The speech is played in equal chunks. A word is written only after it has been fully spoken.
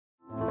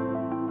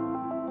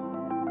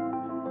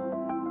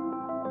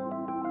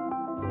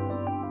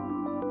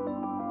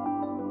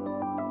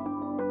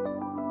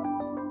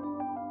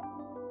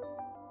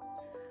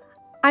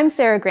I'm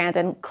Sarah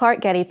Grandin,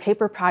 Clark-Getty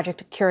Paper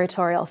Project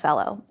Curatorial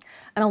Fellow,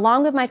 and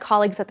along with my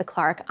colleagues at the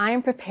Clark, I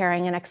am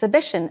preparing an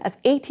exhibition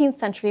of 18th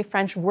century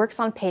French works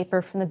on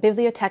paper from the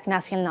Bibliothèque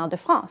Nationale de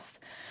France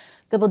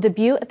that will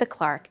debut at the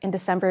Clark in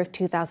December of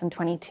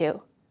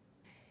 2022.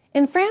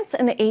 In France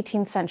in the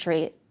 18th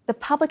century, the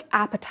public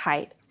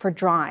appetite for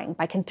drawing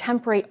by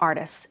contemporary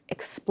artists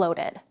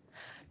exploded.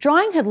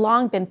 Drawing had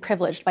long been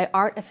privileged by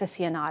art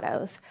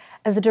aficionados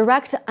as a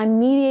direct,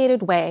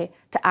 unmediated way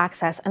to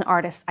access an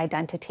artist's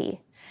identity.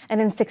 And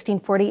in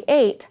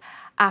 1648,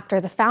 after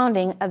the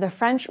founding of the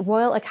French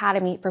Royal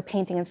Academy for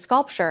Painting and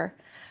Sculpture,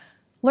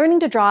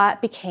 learning to draw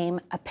became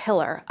a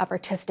pillar of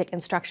artistic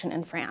instruction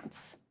in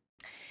France.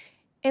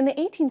 In the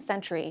 18th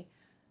century,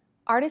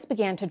 artists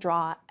began to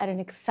draw at an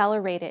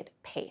accelerated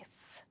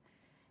pace,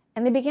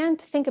 and they began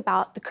to think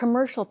about the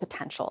commercial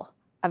potential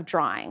of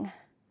drawing.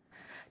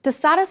 To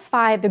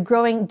satisfy the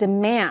growing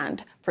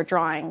demand for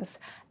drawings,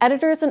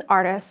 editors and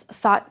artists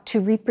sought to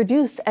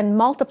reproduce and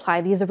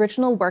multiply these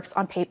original works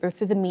on paper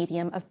through the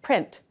medium of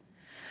print.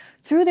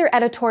 Through their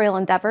editorial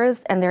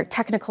endeavors and their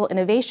technical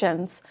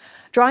innovations,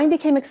 drawing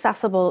became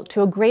accessible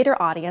to a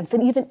greater audience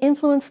and even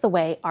influenced the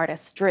way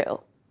artists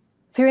drew.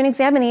 Through an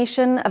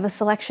examination of a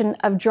selection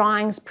of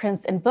drawings,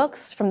 prints, and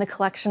books from the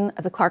collection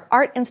of the Clark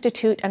Art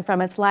Institute and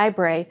from its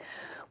library,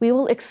 we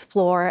will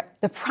explore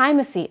the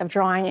primacy of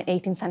drawing in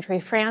 18th century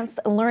France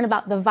and learn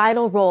about the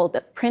vital role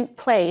that print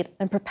played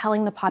in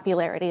propelling the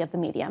popularity of the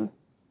medium.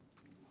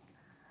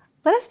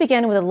 Let us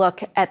begin with a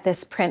look at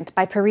this print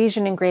by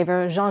Parisian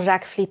engraver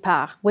Jean-Jacques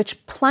Flipart,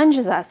 which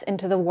plunges us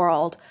into the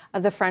world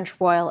of the French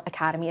Royal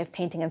Academy of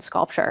Painting and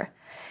Sculpture.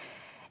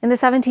 In the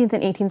 17th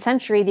and 18th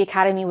century, the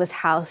Academy was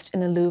housed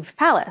in the Louvre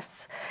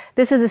Palace.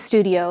 This is a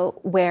studio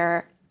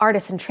where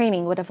artists in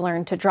training would have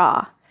learned to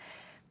draw.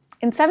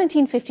 In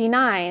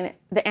 1759,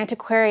 the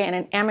antiquarian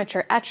and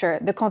amateur etcher,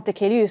 the Comte de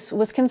Caylus,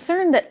 was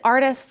concerned that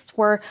artists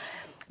were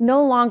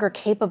no longer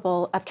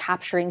capable of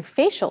capturing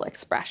facial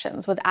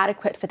expressions with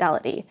adequate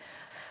fidelity.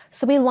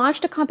 So he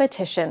launched a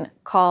competition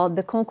called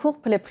the Concours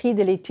pour le prix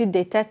de l'étude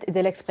des têtes et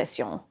de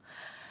l'expression,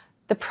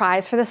 the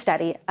prize for the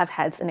study of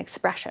heads and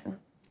expression.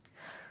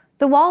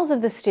 The walls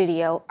of the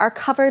studio are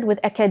covered with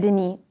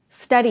académies,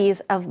 studies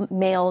of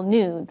male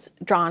nudes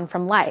drawn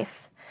from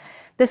life.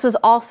 This was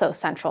also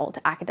central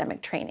to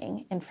academic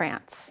training in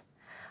France.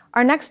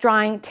 Our next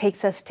drawing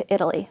takes us to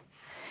Italy.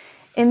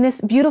 In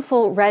this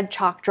beautiful red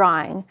chalk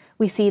drawing,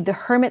 we see the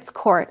Hermit's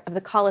Court of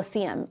the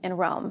Colosseum in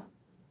Rome.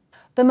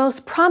 The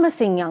most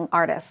promising young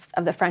artists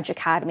of the French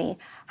Academy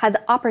had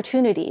the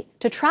opportunity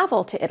to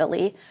travel to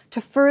Italy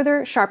to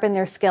further sharpen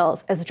their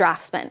skills as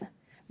draftsmen.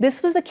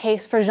 This was the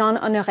case for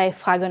Jean-Honoré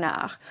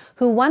Fragonard,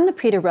 who won the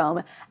Prix de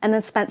Rome and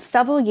then spent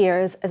several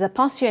years as a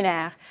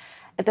pensionnaire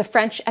at the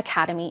French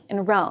Academy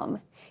in Rome.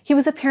 He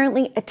was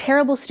apparently a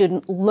terrible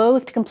student,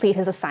 loath to complete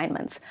his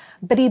assignments,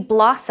 but he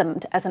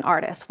blossomed as an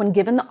artist when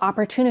given the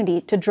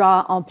opportunity to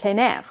draw en plein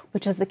air,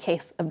 which is the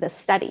case of this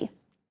study.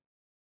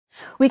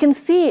 We can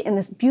see in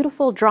this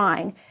beautiful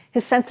drawing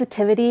his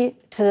sensitivity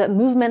to the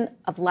movement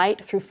of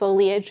light through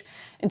foliage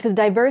and to the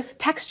diverse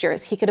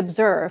textures he could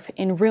observe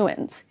in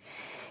ruins.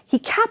 He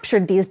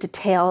captured these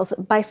details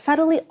by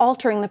subtly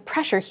altering the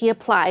pressure he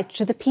applied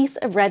to the piece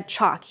of red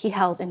chalk he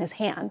held in his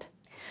hand.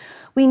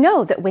 We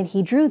know that when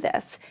he drew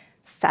this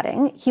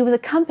setting, he was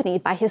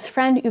accompanied by his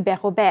friend Hubert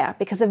Robert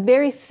because a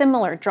very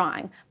similar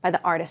drawing by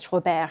the artist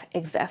Robert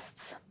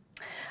exists.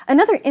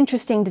 Another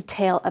interesting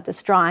detail of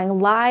this drawing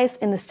lies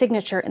in the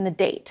signature and the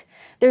date.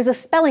 There's a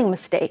spelling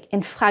mistake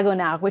in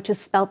Fragonard, which is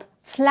spelled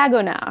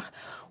Flagonard,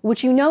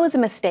 which you know is a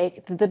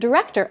mistake that the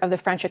director of the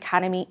French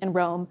Academy in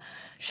Rome,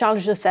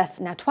 Charles-Joseph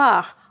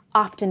Natoire,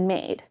 often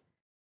made.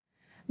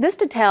 This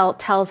detail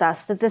tells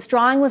us that this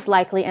drawing was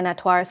likely in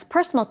Natoire's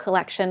personal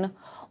collection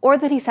or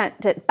that he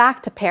sent it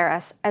back to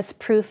Paris as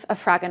proof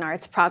of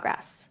Fragonard's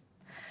progress.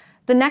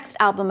 The next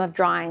album of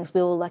drawings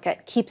we will look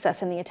at keeps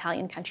us in the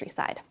Italian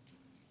countryside.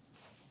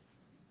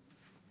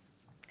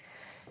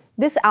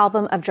 This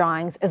album of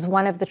drawings is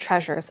one of the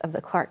treasures of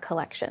the Clark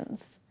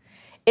collections.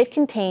 It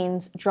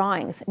contains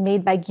drawings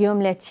made by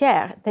Guillaume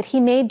Lethière that he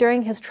made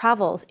during his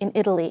travels in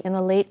Italy in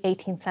the late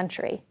 18th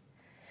century.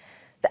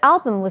 The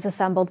album was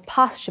assembled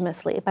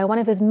posthumously by one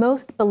of his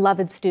most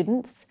beloved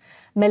students,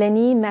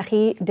 Mélanie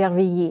Marie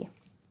d'Hervilly.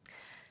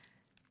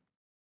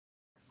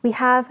 We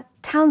have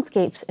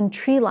townscapes and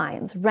tree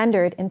lines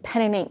rendered in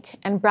pen and ink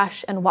and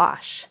brush and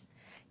wash,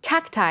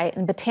 cacti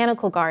and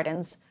botanical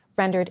gardens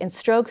rendered in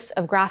strokes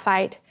of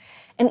graphite,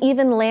 and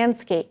even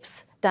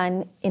landscapes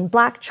done in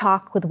black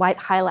chalk with white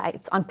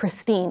highlights on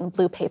pristine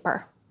blue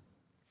paper.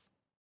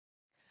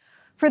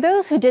 For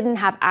those who didn't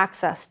have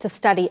access to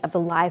study of the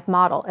live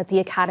model at the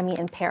Academy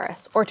in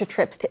Paris or to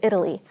trips to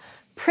Italy,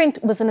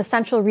 print was an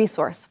essential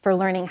resource for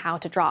learning how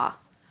to draw.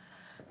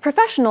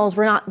 Professionals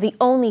were not the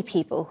only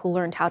people who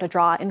learned how to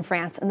draw in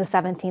France in the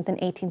 17th and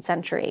 18th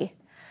century.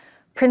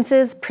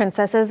 Princes,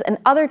 princesses, and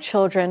other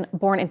children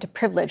born into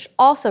privilege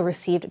also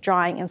received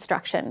drawing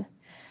instruction.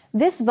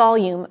 This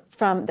volume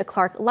from the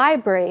Clark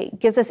Library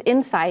gives us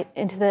insight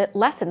into the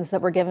lessons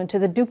that were given to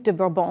the Duc de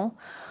Bourbon,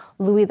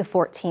 Louis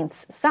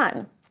XIV's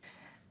son.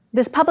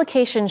 This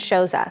publication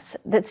shows us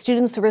that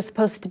students were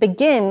supposed to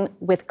begin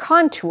with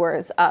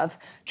contours of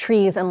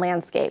trees and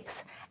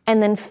landscapes,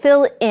 and then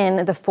fill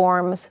in the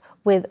forms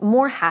with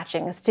more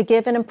hatchings to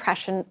give an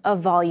impression of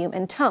volume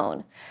and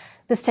tone.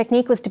 This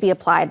technique was to be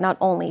applied not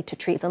only to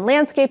trees and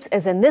landscapes,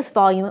 as in this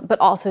volume,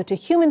 but also to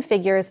human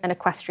figures and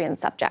equestrian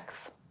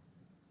subjects.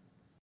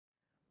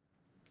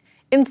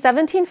 In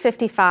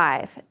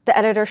 1755, the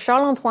editor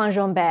Charles-Antoine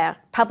Watteau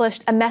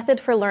published a method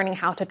for learning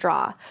how to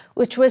draw,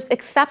 which was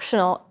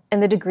exceptional in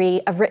the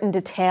degree of written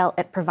detail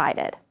it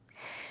provided.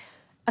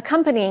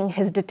 Accompanying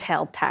his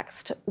detailed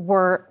text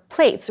were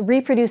plates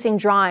reproducing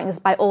drawings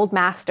by old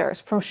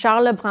masters from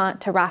Charles Le Brun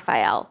to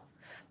Raphael.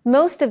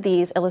 Most of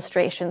these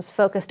illustrations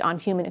focused on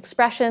human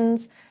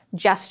expressions,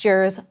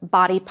 gestures,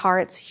 body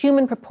parts,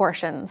 human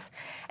proportions,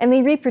 and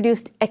they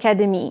reproduced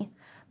académie,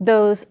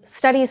 those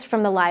studies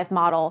from the live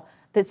model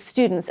that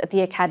students at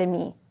the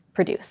Académie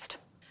produced.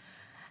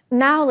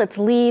 Now let's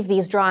leave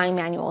these drawing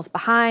manuals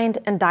behind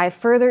and dive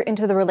further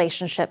into the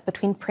relationship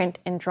between print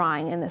and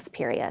drawing in this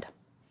period.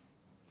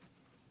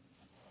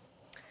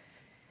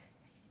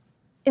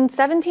 In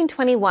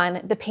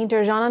 1721, the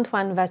painter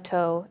Jean-Antoine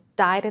Watteau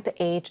died at the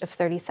age of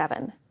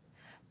 37.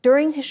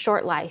 During his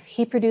short life,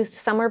 he produced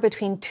somewhere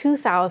between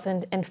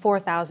 2,000 and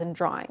 4,000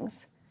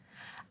 drawings.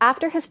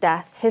 After his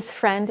death, his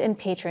friend and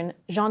patron,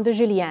 Jean de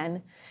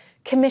Julienne,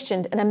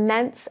 commissioned an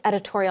immense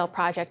editorial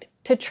project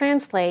to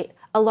translate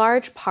a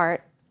large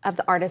part of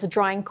the artist's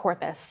drawing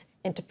corpus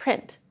into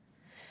print.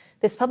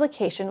 This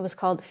publication was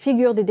called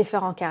Figures de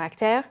différents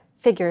caractères,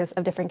 Figures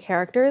of Different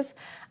Characters,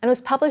 and was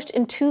published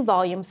in 2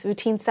 volumes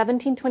between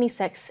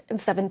 1726 and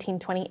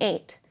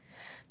 1728.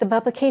 The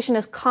publication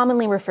is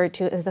commonly referred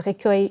to as the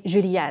Recueil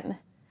Julien.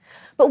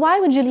 But why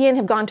would Julien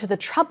have gone to the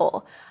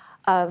trouble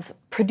of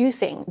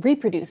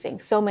reproducing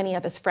so many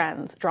of his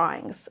friends'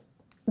 drawings?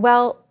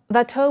 Well,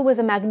 Watteau was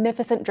a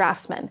magnificent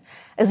draftsman,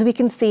 as we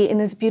can see in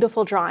this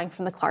beautiful drawing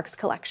from the Clark's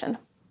collection.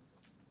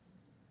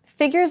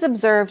 Figures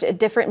observed at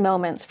different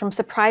moments from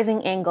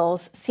surprising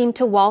angles seem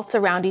to waltz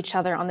around each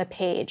other on the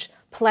page,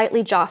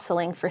 politely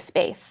jostling for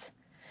space.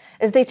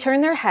 As they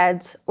turn their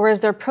heads, or as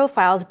their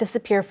profiles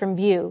disappear from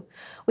view,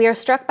 we are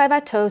struck by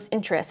Watteau's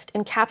interest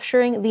in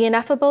capturing the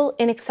ineffable,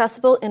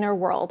 inaccessible inner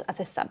world of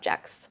his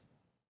subjects.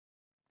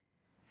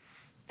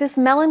 This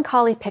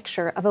melancholy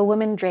picture of a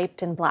woman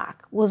draped in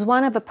black was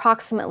one of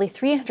approximately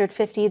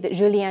 350 that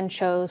Julien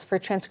chose for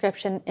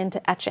transcription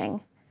into etching.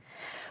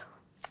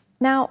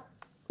 Now,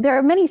 there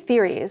are many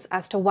theories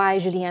as to why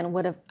Julien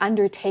would have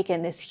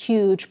undertaken this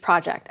huge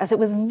project, as it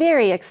was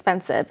very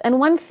expensive, and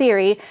one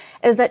theory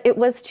is that it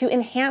was to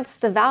enhance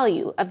the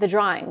value of the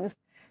drawings.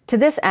 To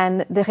this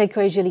end, the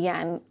Recueil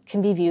Julien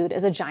can be viewed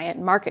as a giant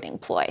marketing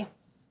ploy.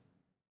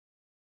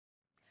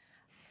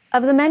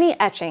 Of the many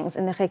etchings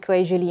in the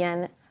Recueil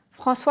Julien,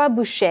 François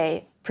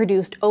Boucher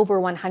produced over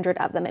 100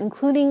 of them,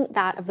 including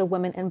that of the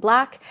woman in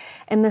black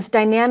and this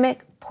dynamic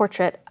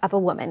portrait of a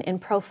woman in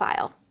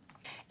profile.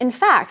 In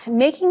fact,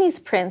 making these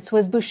prints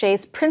was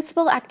Boucher's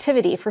principal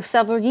activity for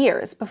several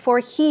years before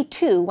he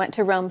too went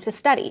to Rome to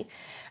study,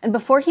 and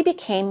before he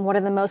became one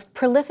of the most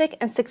prolific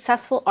and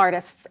successful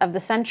artists of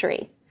the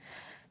century.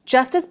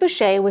 Just as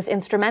Boucher was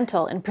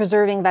instrumental in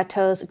preserving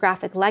Watteau's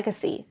graphic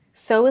legacy,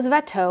 so was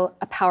Watteau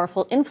a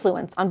powerful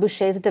influence on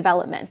Boucher's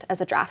development as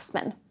a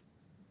draftsman.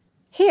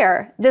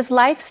 Here, this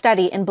life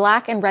study in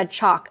black and red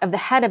chalk of the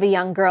head of a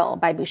young girl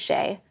by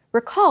Boucher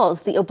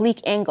recalls the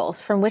oblique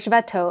angles from which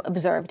Watteau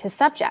observed his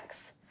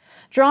subjects.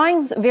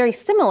 Drawings very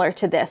similar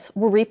to this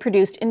were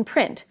reproduced in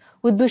print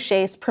with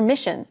Boucher's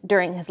permission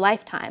during his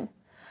lifetime.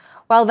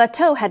 While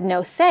Watteau had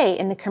no say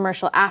in the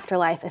commercial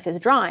afterlife of his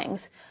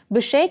drawings,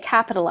 Boucher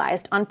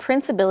capitalized on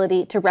print's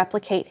ability to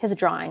replicate his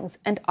drawings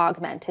and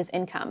augment his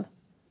income.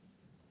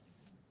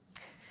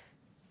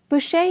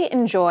 Boucher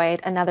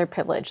enjoyed another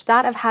privilege,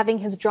 that of having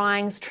his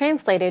drawings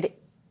translated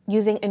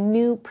using a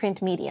new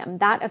print medium,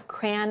 that of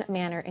crayon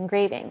manner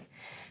engraving.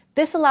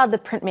 This allowed the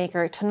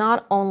printmaker to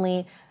not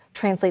only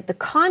translate the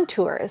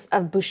contours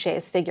of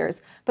Boucher's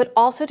figures, but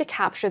also to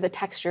capture the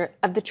texture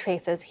of the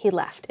traces he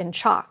left in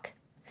chalk.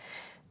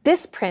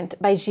 This print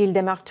by Gilles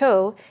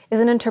Desmarteaux is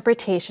an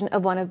interpretation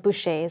of one of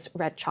Boucher's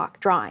red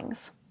chalk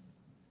drawings.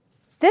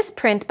 This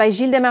print by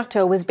Gilles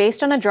Desmarteaux was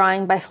based on a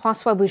drawing by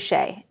François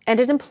Boucher, and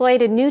it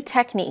employed a new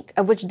technique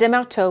of which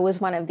Desmarteaux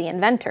was one of the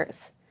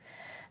inventors.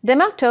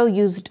 Desmarteaux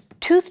used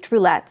toothed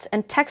roulettes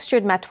and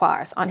textured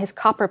matoires on his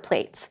copper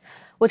plates,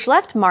 which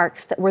left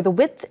marks that were the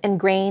width and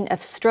grain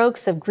of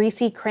strokes of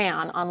greasy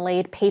crayon on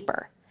laid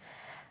paper.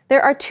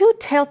 There are 2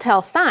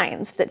 telltale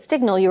signs that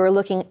signal you are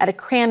looking at a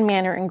crayon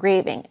manner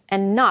engraving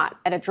and not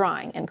at a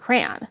drawing in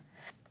crayon.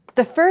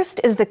 The first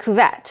is the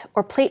cuvette,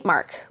 or plate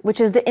mark, which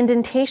is the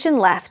indentation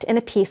left in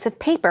a piece of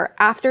paper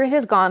after it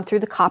has gone through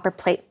the copper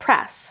plate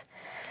press.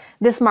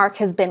 This mark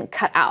has been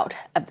cut out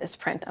of this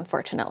print,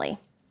 unfortunately.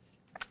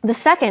 The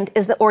second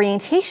is the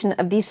orientation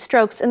of these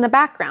strokes in the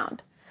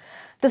background.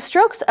 The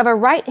strokes of a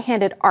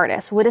right-handed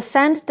artist would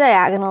ascend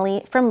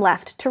diagonally from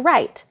left to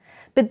right,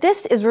 but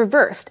this is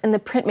reversed in the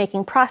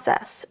printmaking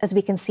process, as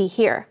we can see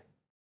here.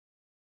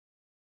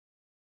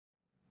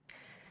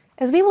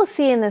 As we will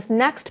see in this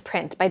next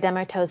print by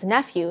Desmarteau's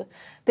nephew,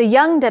 the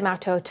young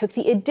Desmarteau took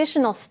the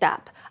additional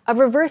step of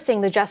reversing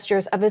the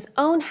gestures of his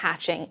own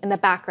hatching in the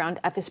background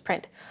of his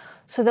print,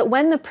 so that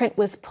when the print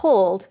was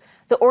pulled,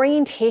 the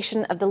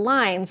orientation of the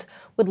lines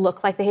would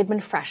look like they had been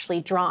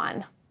freshly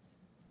drawn.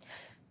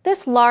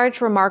 This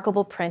large,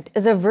 remarkable print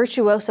is a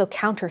virtuoso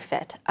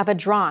counterfeit of a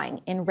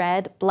drawing in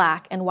red,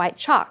 black, and white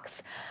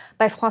chalks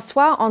by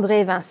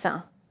François-Honoré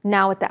Fragonard,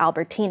 now at the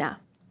Albertina.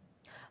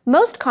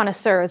 Most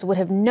connoisseurs would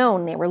have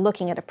known they were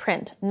looking at a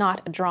print,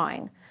 not a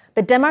drawing,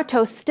 but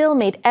Desmarteau still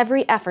made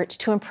every effort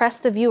to impress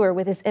the viewer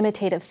with his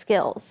imitative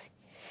skills.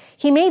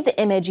 He made the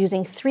image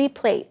using 3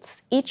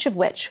 plates, each of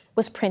which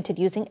was printed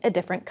using a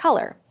different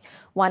color,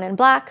 one in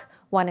black,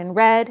 one in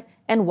red,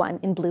 and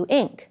one in blue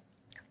ink.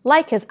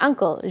 Like his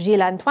uncle,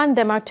 Jean-Antoine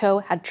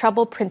Desmarteau had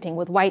trouble printing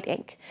with white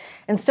ink,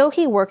 and so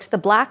he worked the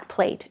black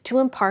plate to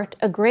impart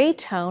a gray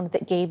tone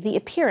that gave the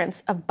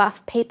appearance of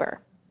buff paper.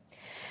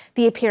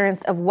 The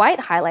appearance of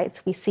white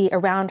highlights we see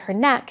around her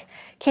neck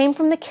came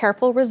from the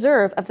careful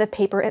reserve of the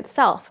paper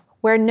itself,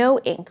 where no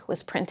ink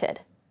was printed.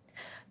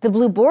 The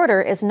blue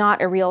border is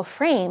not a real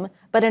frame,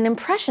 but an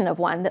impression of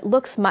one that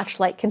looks much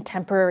like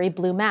contemporary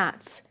blue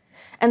mats,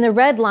 and the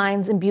red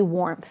lines imbue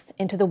warmth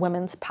into the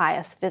woman's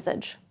pious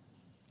visage.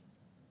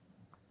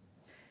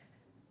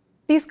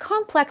 These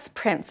complex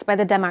prints by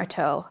the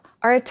Desmarteau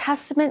are a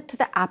testament to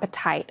the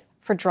appetite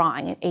for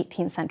drawing in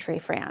 18th century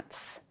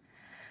France.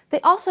 They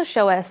also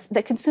show us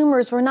that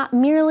consumers were not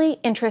merely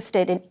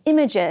interested in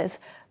images,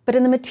 but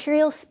in the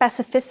material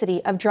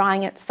specificity of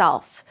drawing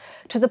itself,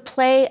 to the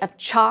play of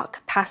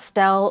chalk,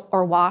 pastel,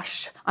 or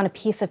wash on a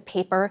piece of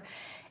paper,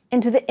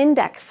 and to the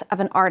index of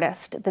an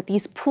artist that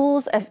these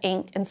pools of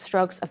ink and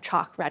strokes of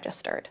chalk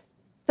registered.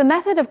 The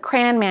method of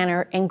crayon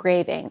manner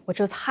engraving, which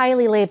was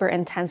highly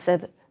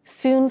labor-intensive,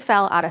 soon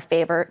fell out of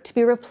favor to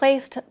be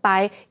replaced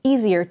by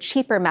easier,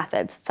 cheaper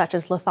methods such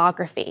as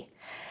lithography.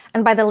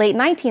 And by the late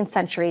 19th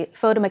century,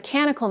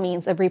 photomechanical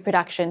means of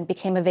reproduction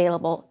became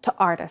available to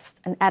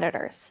artists and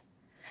editors.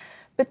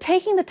 But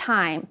taking the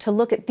time to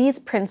look at these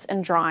prints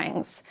and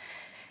drawings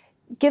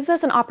gives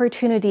us an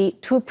opportunity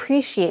to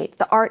appreciate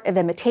the art of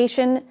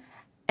imitation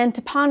and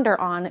to ponder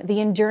on the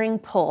enduring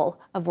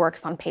pull of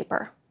works on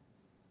paper.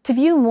 To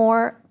view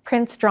more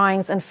prints,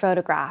 drawings, and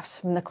photographs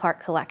from the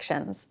Clark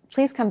collections,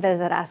 please come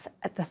visit us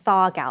at the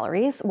Thaw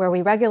Galleries, where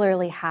we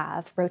regularly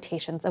have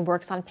rotations of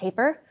works on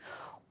paper,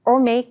 or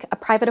make a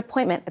private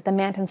appointment at the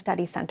Manton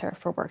Study Center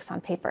for Works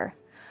on Paper.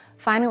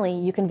 Finally,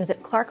 you can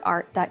visit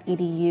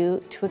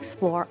clarkart.edu to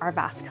explore our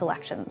vast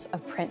collections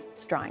of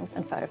prints, drawings,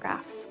 and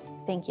photographs.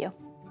 Thank you.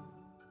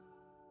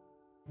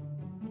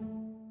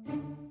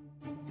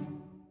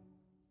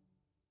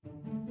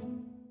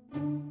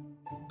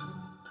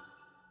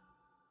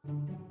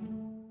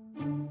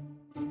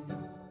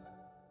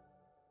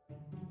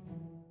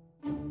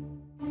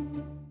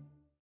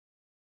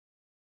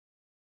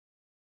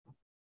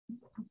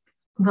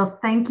 Well,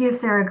 thank you,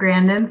 Sarah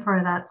Grandin, for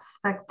that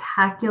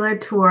spectacular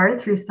tour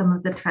through some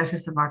of the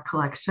treasures of our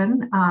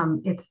collection.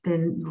 It's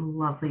been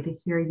lovely to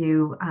hear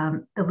you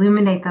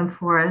illuminate them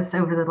for us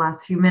over the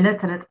last few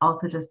minutes, and it's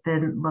also just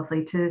been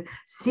lovely to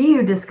see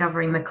you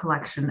discovering the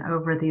collection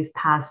over these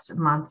past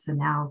months and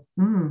now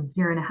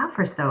year and a half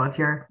or so of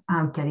your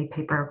Getty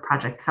Paper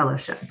Project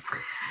Fellowship.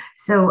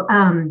 So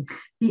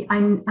I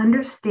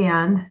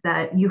understand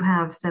that you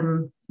have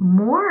some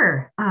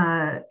more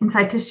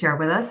insight to share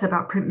with us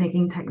about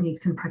printmaking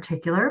techniques in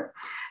particular.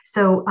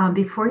 So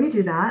before you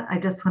do that, I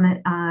just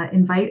want to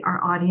invite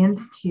our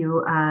audience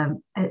to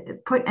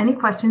put any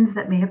questions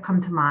that may have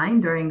come to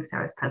mind during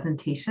Sarah's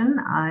presentation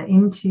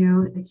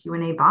into the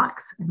Q&A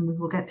box, and we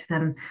will get to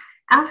them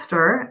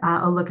after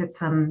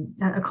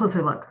a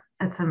closer look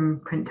at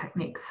some print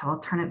techniques. So I'll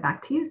turn it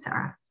back to you,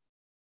 Sarah.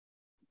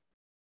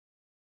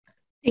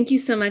 Thank you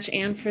so much,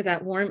 Anne, for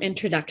that warm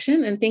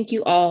introduction. And thank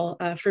you all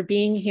for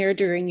being here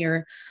during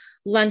your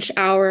lunch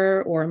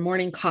hour or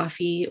morning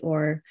coffee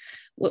or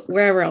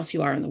wherever else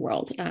you are in the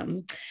world.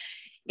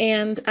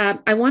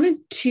 I wanted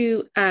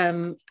to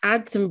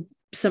add some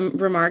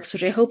remarks,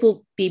 which I hope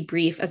will be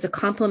brief, as a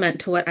complement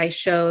to what I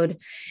showed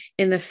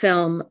in the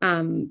film.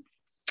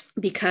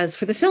 Because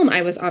for the film,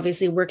 I was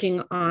obviously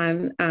working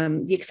on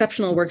the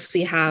exceptional works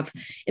we have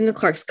in the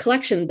Clark's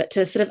collection, but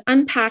to sort of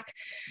unpack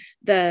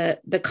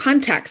the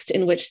context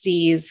in which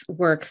these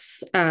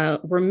works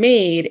were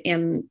made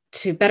and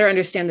to better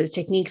understand the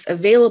techniques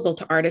available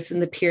to artists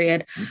in the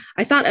period,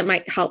 I thought it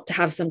might help to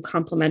have some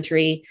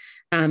complementary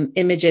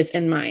images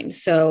in mind.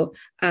 So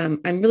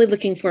I'm really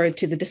looking forward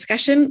to the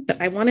discussion,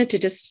 but I wanted to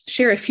just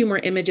share a few more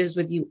images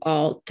with you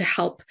all to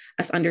help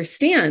us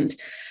understand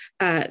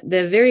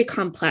the very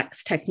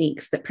complex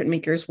techniques that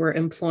printmakers were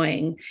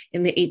employing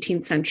in the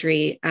 18th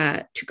century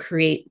to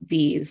create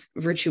these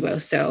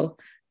virtuoso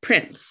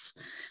prints.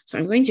 So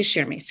I'm going to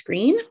share my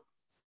screen.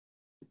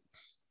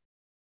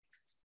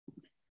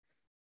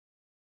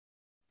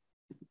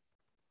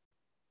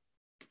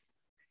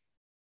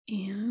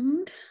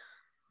 And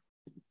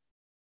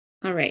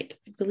all right,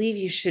 I believe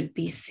you should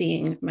be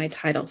seeing my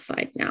title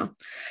slide now.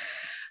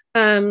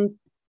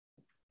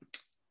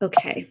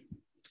 Okay,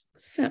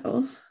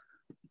 so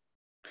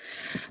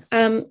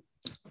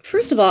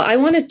first of all, I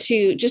wanted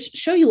to just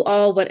show you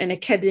all what an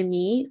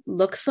académie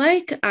looks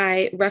like.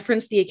 I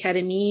referenced the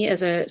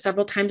académie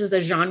several times as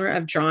a genre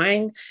of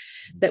drawing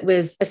that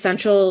was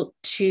essential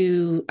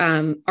to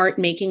art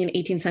making in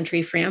 18th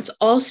century France.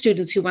 All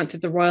students who went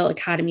through the Royal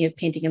Academy of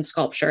Painting and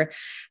Sculpture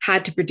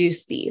had to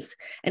produce these,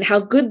 and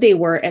how good they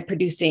were at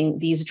producing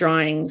these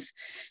drawings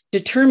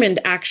determined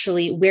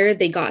actually where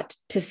they got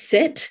to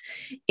sit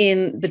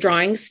in the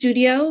drawing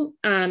studio.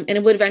 And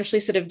it would eventually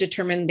sort of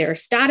determine their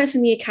status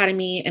in the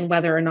academy and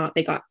whether or not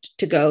they got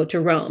to go to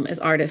Rome, as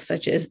artists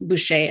such as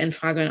Boucher and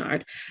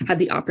Fragonard had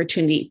the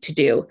opportunity to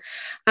do.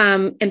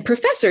 And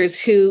professors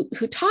who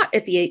taught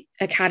at the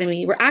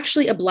academy were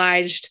actually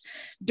obliged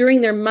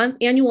during their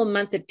annual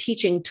month of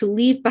teaching to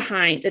leave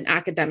behind an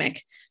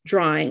academic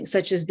drawing,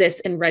 such as this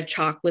in red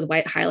chalk with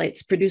white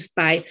highlights, produced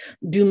by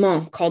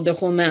Dumont, called the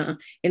Romain,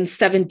 in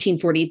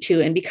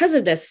 1742. And because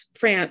of this,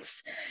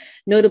 France,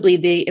 notably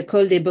the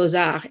École des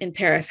Beaux-Arts in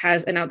Paris,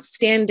 has an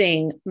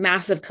outstanding,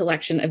 massive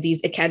collection of these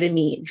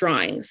académie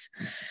drawings.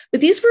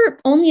 But these were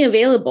only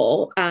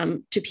available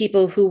to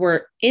people who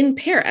were in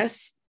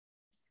Paris.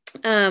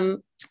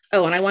 And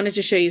I wanted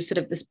to show you sort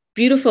of this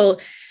beautiful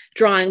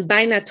drawing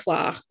by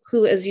Natoire,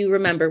 who, as you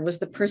remember, was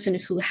the person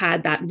who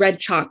had that red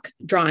chalk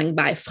drawing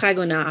by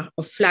Fragonard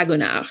or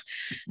Fragonard.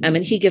 And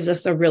he gives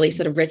us a really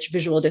sort of rich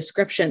visual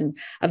description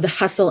of the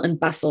hustle and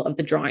bustle of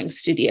the drawing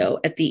studio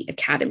at the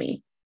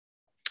academy,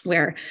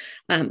 where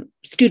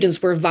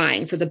students were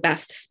vying for the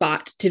best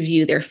spot to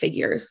view their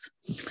figures.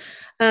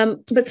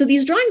 But so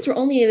these drawings were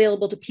only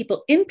available to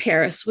people in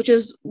Paris, which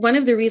is one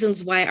of the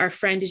reasons why our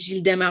friend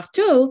Gilles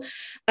Desmarteau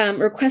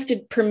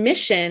requested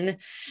permission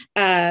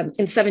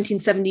in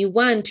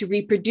 1771 to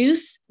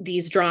reproduce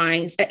these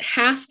drawings at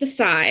half the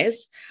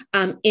size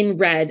in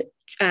red,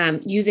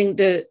 using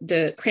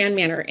the crayon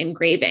manner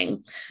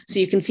engraving. So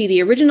you can see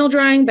the original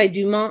drawing by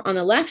Dumont on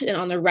the left, and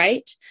on the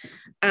right,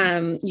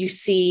 you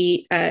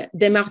see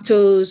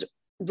Desmarteau's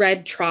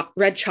red chalk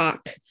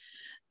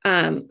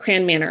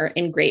crayon manner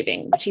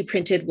engraving, which he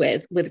printed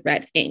with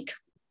red ink.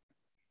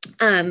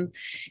 And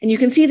you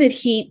can see that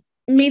he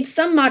made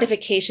some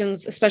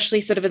modifications,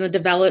 especially sort of in the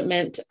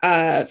development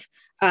of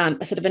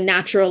a sort of a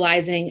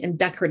naturalizing and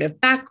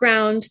decorative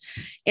background.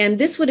 And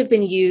this would have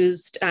been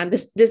used,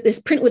 this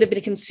print would have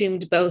been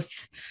consumed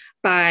both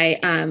by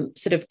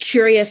sort of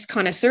curious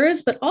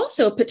connoisseurs, but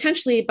also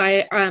potentially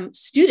by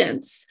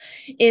students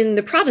in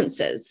the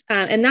provinces.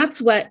 And that's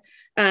what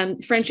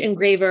French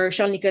engraver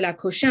Charles-Nicolas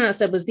Cochin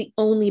said was the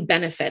only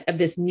benefit of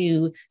this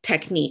new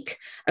technique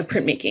of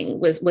printmaking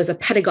was a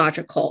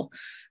pedagogical,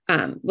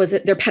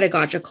 their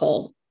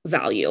pedagogical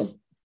value.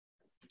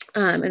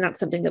 And that's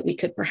something that we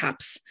could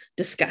perhaps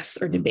discuss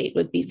or debate,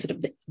 would be sort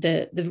of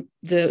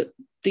the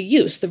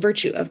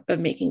virtue of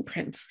making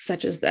prints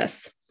such as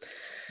this.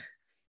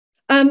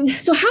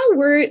 So how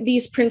were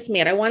these prints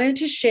made? I wanted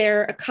to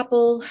share a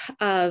couple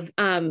of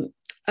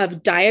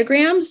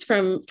diagrams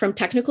from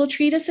technical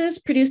treatises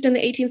produced in the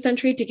 18th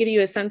century to give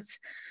you a sense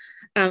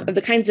of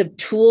the kinds of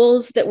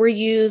tools that were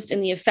used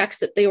and the effects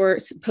that they were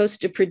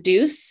supposed to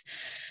produce.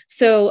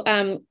 So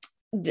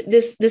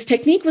this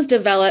technique was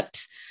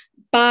developed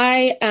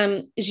by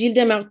Gilles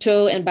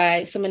Desmarteau and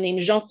by someone named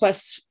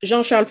Jean-Charles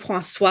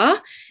François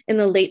in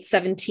the late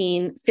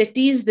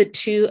 1750s. The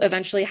two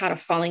eventually had a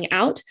falling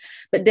out,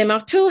 but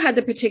Desmarteau had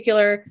the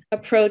particular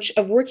approach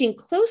of working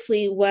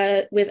closely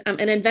with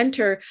an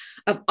inventor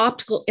of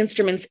optical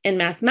instruments and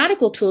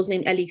mathematical tools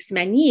named Alix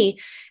Magny.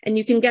 And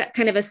you can get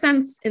kind of a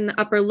sense in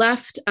the upper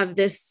left of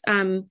this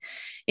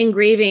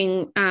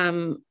engraving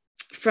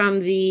from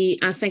the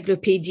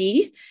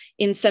Encyclopédie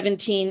in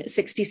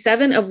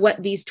 1767 of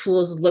what these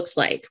tools looked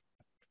like.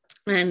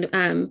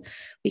 And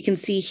we can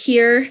see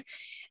here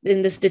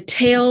in this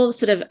detail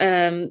sort of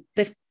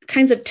the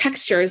kinds of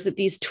textures that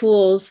these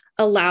tools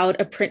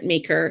allowed a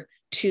printmaker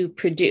to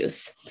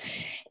produce.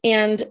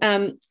 And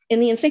in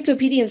the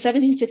Encyclopédie in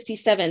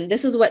 1767,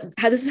 this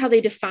is how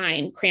they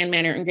define crayon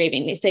manner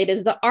engraving. They say it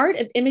is the art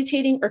of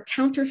imitating or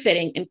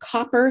counterfeiting in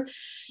copper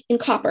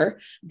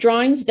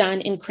drawings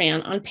done in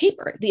crayon on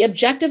paper. The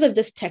objective of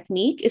this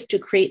technique is to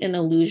create an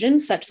illusion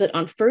such that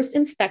on first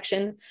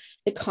inspection,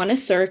 the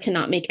connoisseur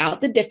cannot make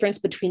out the difference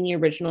between the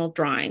original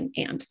drawing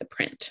and the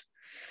print.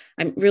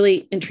 I'm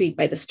really intrigued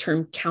by this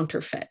term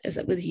counterfeit as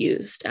it was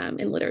used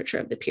in literature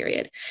of the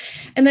period.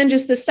 And then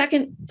just the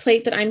second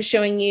plate that I'm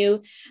showing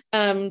you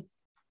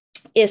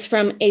is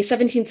from a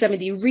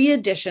 1770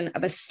 re-edition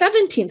of a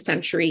 17th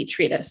century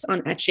treatise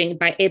on etching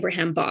by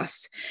Abraham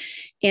Boss.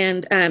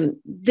 And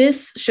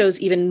this shows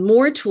even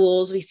more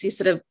tools. We see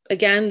sort of,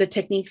 again, the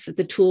techniques that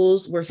the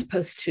tools were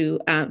supposed to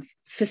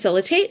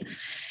facilitate.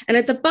 And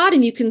at the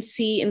bottom, you can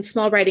see in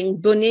small writing,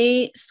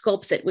 Bonnet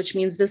sculpts it, which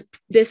means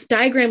this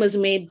diagram was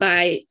made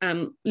by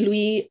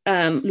Louis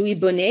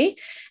Bonnet.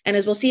 And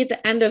as we'll see at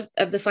the end of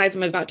the slides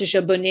I'm about to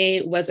show,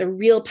 Bonnet was a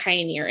real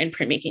pioneer in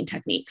printmaking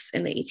techniques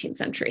in the 18th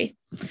century.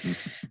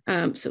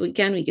 So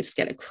again, we just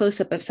get a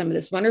close-up of some of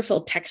this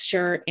wonderful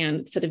texture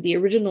and sort of the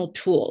original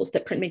tools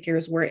that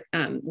printmakers were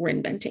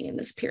inventing in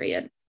this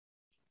period.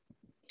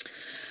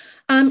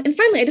 And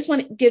finally, I just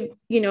want to give,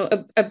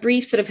 a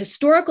brief sort of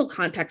historical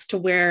context to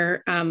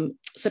where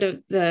sort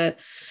of the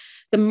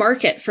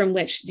market from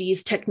which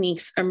these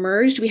techniques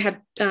emerged. We have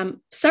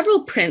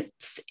several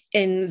prints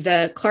in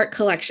the Clark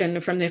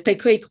collection from the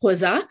Recueil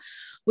Crozat,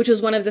 which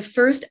was one of the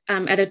first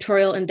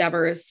editorial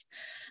endeavors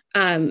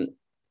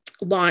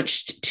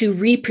launched to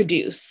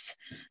reproduce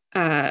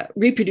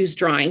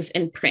drawings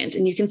in print.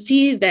 And you can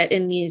see that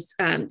in these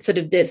sort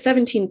of the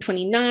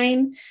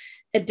 1729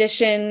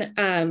 edition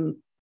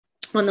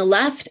on the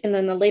left, and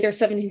then the later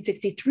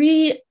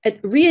 1763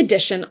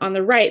 re-edition on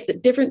the right,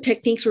 that different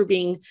techniques were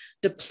being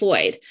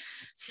deployed.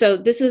 So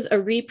this is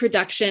a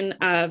reproduction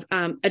of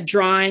a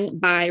drawing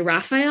by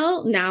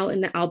Raphael, now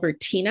in the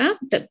Albertina,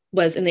 that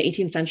was in the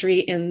 18th century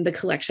in the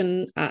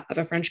collection of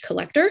a French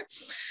collector.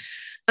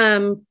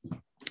 And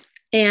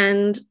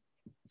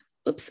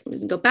oops, we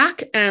can go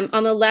back.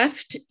 On the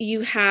left,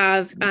 you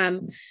have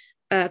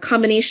a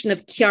combination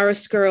of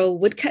chiaroscuro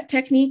woodcut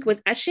technique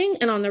with etching.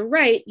 And on the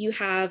right, you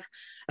have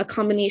a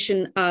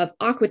combination of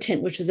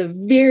aquatint, which is a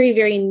very,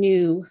 very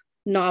new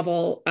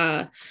novel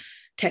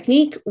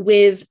technique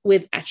with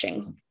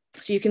etching.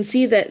 So you can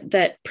see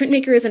that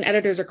printmakers and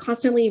editors are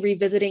constantly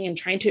revisiting and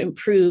trying to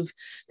improve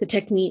the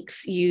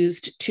techniques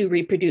used to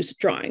reproduce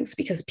drawings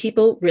because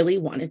people really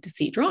wanted to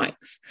see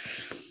drawings.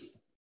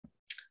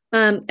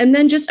 And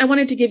then I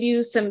wanted to give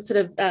you some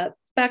sort of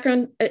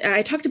background.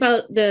 I talked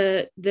about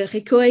the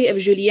Recueil of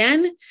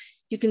Julienne.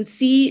 You can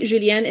see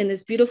Julienne in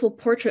this beautiful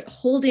portrait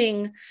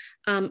holding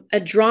a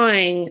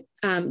drawing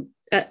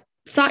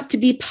thought to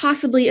be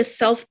possibly a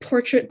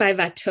self-portrait by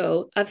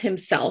Watteau of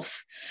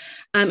himself.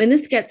 And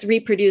this gets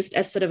reproduced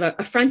as sort of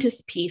a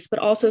frontispiece, but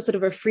also sort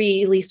of a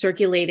freely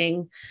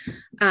circulating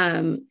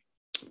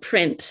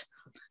print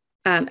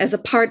as a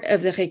part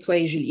of the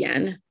Recueil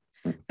Julienne.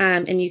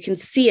 And you can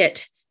see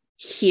it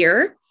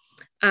here.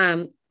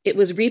 It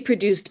was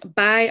reproduced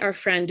by our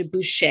friend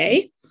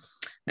Boucher.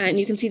 And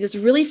you can see this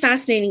really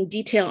fascinating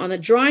detail on the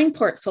drawing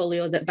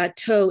portfolio that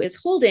Watteau is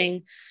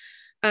holding.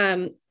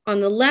 On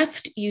the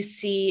left, you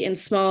see in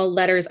small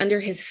letters under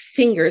his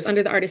fingers,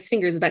 under the artist's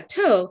fingers,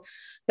 Watteau.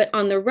 But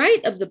on the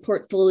right of the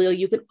portfolio,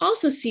 you can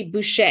also see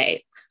Boucher.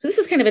 So this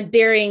is kind of a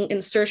daring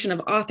insertion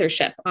of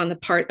authorship on the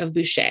part of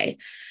Boucher,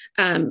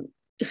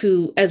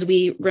 who, as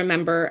we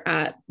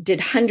remember,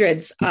 did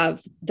hundreds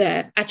of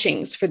the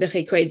etchings for the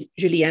Recueil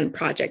Julienne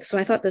project. So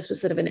I thought this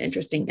was sort of an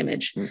interesting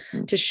image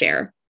to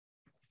share.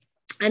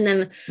 And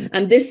then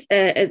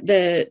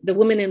the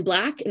woman in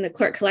black in the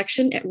Clark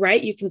collection at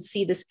right, you can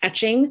see this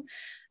etching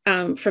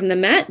from the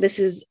Met. This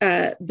is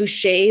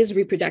Boucher's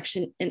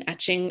reproduction and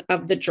etching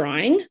of the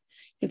drawing.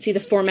 You can see the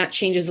format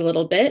changes a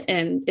little bit,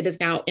 and it is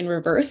now in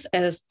reverse,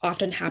 as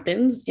often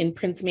happens in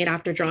prints made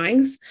after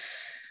drawings.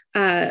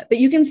 But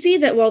you can see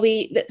that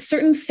that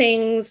certain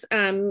things,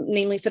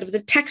 namely sort of the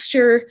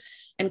texture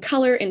and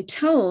color and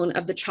tone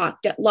of the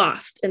chalk, get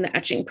lost in the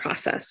etching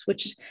process,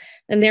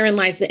 and therein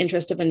lies the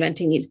interest of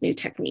inventing these new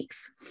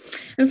techniques.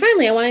 And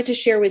finally, I wanted to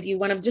share with you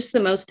one of just the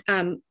most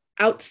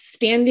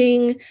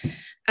outstanding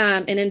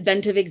and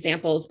inventive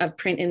examples of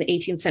print in the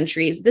 18th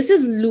centuries. This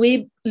is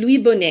Louis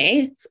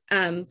Bonnet's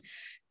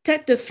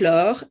Tête de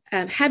Flore,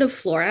 Head of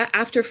Flora,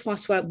 after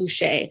François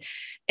Boucher.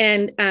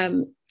 And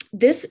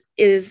this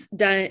is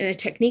done in a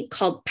technique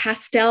called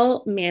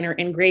pastel manner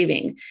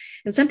engraving.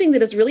 And something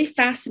that is really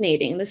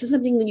fascinating, this is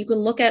something that you can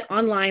look at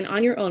online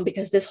on your own,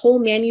 because this whole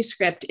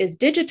manuscript is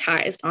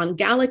digitized on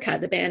Gallica,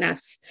 the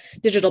BNF's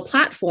digital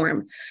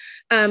platform.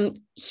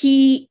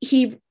 He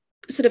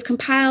sort of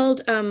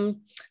compiled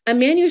a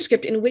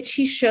manuscript in which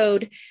he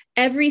showed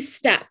every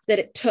step that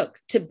it took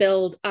to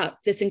build up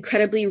this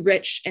incredibly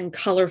rich and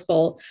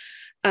colorful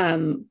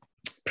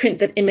print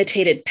that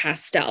imitated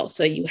pastel.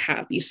 So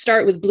you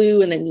start with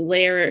blue, and then you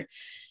layer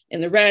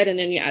in the red, and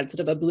then you add sort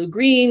of a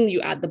blue-green,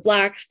 you add the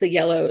blacks, the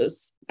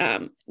yellows,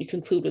 you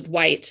conclude with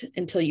white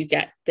until you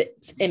get the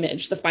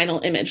image, the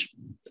final image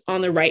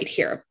on the right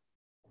here.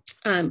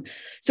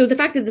 So the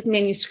fact that this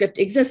manuscript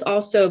exists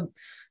also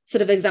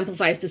sort of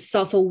exemplifies the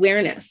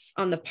self-awareness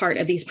on the part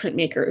of these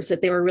printmakers,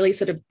 that they were really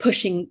sort of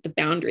pushing the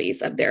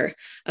boundaries of their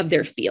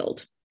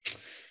field.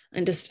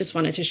 And just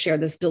wanted to share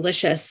this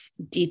delicious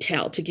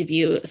detail to give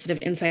you a sort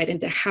of insight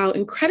into how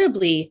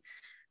incredibly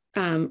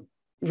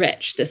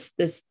rich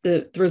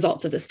the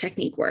results of this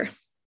technique were.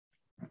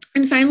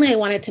 And finally, I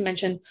wanted to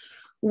mention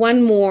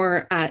one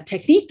more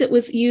technique that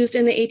was used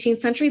in the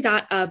 18th century,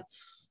 that of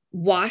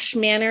wash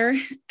manner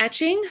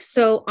etching.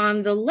 So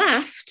on the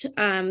left,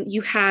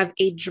 you have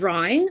a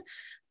drawing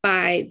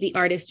by the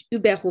artist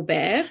Hubert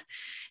Robert.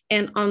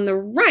 And on the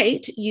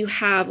right, you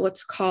have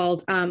what's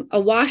called a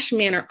wash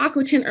manner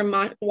aquatint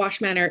or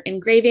wash manner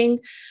engraving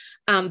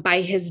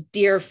by his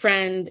dear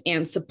friend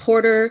and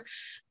supporter,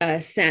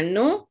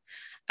 Saint-Non.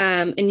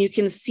 And you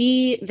can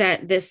see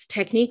that this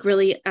technique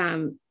really,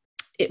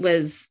 it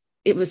was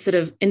sort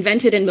of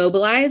invented and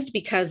mobilized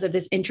because of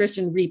this interest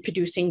in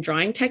reproducing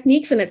drawing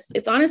techniques. And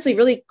it's honestly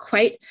really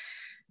quite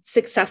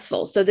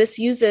successful. So this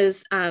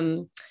uses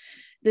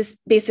this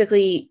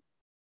basically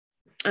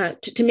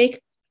to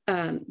make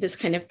this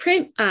kind of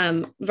print,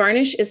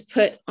 varnish is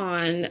put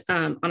on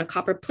a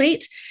copper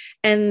plate,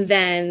 and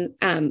then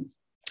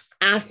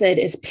acid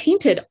is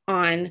painted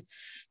on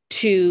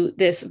to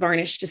this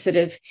varnish to sort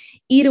of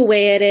eat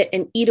away at it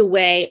and eat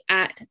away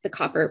at the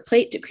copper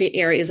plate to create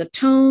areas of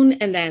tone.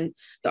 And then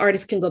the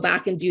artist can go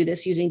back and do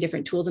this using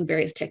different tools and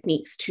various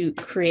techniques to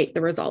create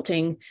the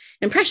resulting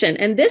impression.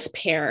 And this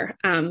pair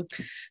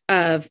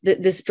of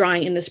this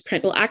drawing in this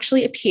print will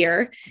actually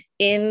appear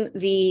in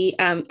the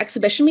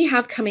exhibition we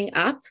have coming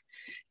up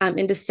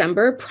in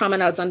December,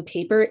 Promenades on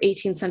Paper,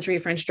 18th Century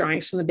French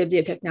Drawings from the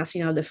Bibliothèque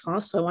Nationale de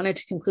France. So I wanted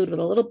to conclude with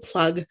a little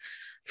plug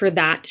for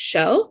that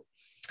show.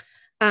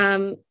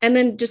 And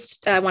then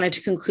just wanted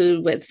to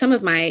conclude with some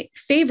of my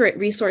favorite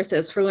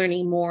resources for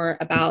learning more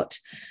about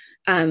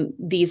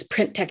these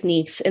print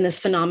techniques and this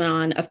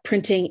phenomenon of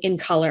printing in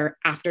color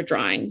after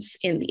drawings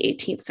in the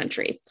 18th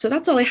century. So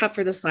that's all I have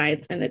for the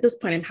slides. And at this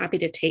point, I'm happy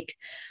to take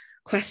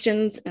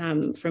questions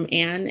from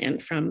Anne and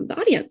from the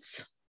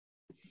audience.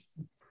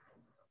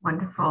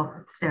 Wonderful,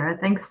 Sarah.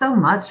 Thanks so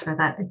much for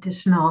that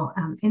additional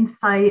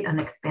insight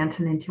and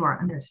expansion into our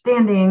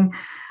understanding,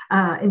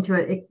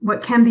 into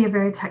what can be a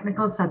very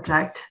technical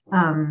subject.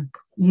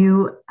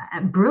 You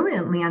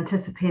brilliantly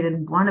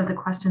anticipated one of the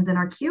questions in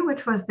our queue,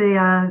 which was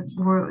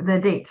the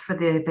dates for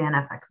the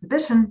BNF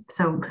exhibition.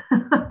 So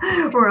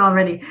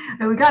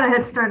we got a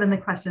head start on the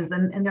questions,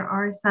 and there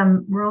are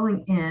some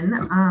rolling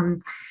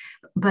in.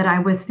 But I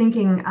was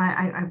thinking,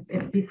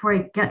 before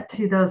I get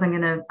to those, I'm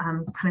going to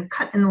kind of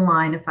cut in the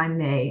line, if I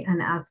may,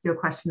 and ask you a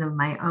question of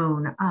my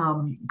own.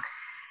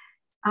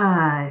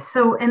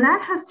 And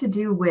that has to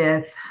do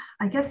with,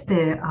 I guess,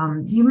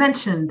 you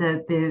mentioned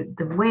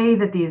the way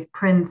that these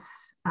print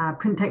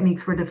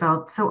techniques were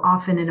developed so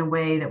often in a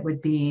way that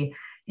would be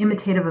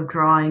imitative of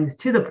drawings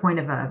to the point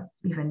of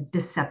even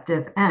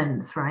deceptive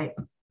ends, right?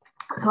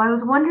 So I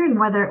was wondering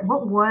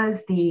what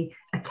was the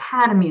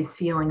Academy's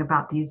feeling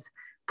about these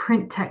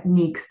print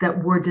techniques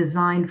that were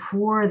designed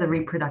for the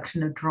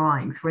reproduction of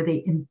drawings? Were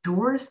they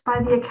endorsed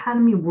by the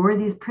Academy? Were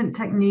these print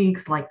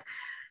techniques like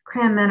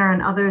Crayon Manor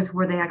and others,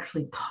 were they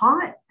actually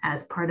taught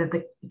as part of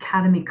the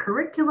Academy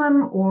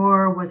curriculum,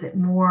 or was it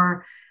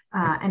more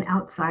an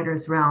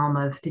outsider's realm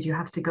of, did you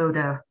have to go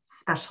to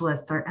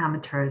specialists or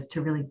amateurs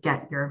to really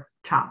get your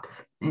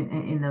chops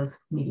in those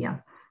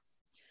media?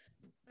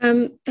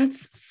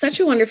 That's such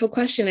a wonderful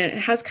question. It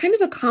has kind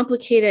of a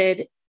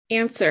complicated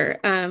answer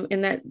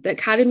in that the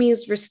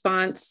Academy's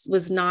response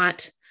was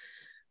not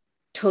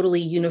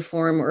totally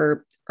uniform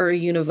or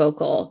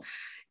univocal.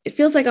 It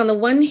feels like on the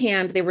one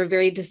hand, they were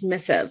very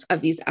dismissive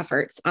of these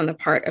efforts on the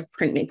part of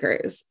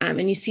printmakers.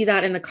 And you see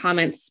that in the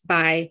comments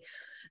by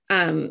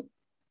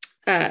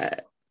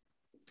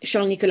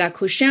Charles-Nicolas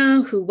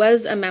Cochin, who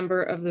was a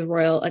member of the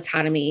Royal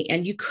Academy.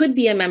 And you could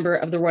be a member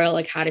of the Royal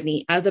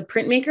Academy as a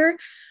printmaker,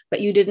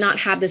 but you did not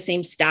have the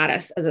same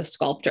status as a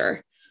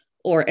sculptor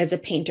or as a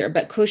painter.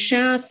 But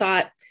Cochin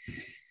thought,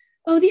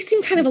 oh, these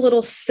seem kind of a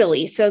little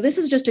silly. So this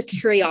is just a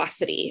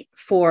curiosity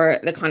for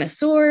the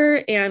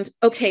connoisseur. And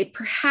okay,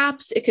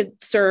 perhaps it could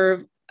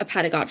serve a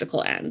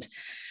pedagogical end.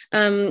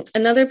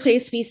 Another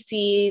place we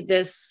see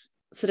this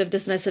sort of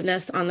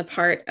dismissiveness on the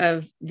part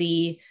of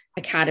the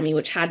Academy,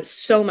 which had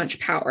so much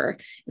power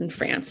in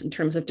France in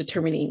terms of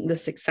determining the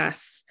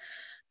success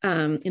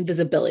and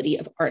visibility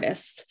of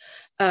artists,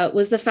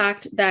 was the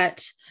fact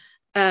that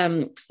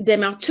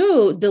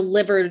Desmarteau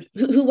delivered,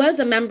 who was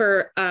a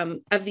member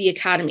of the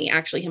Academy,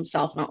 actually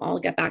himself, and I'll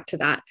get back to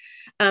that.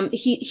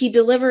 He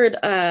delivered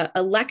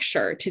a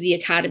lecture to the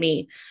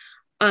Academy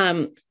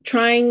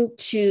trying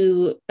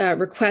to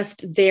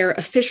request their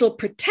official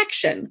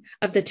protection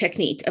of the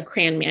technique of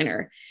Crayon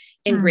Manor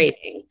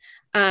engraving.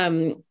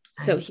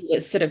 So he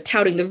was sort of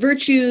touting the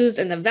virtues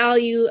and the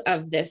value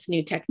of this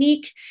new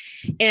technique,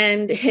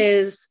 and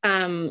his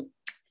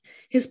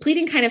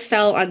pleading kind of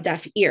fell on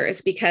deaf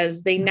ears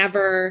because they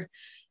never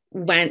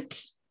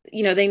went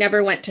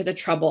to the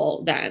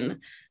trouble then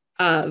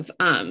of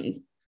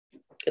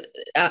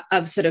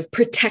sort of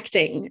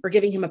protecting or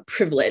giving him a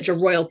privilege, a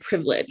royal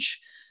privilege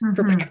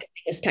for practicing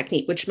this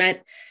technique, which meant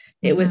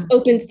it was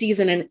open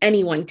season and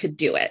anyone could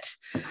do it.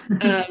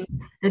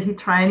 Did he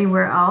try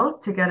anywhere else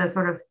to get a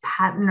sort of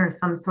patent or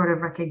some sort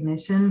of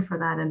recognition for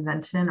that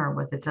invention, or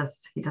was it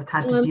just he just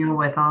had to deal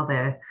with all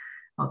the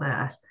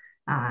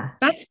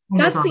that's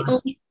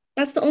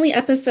the only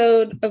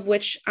episode of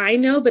which I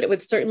know, but it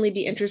would certainly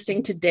be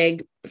interesting to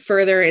dig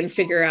further and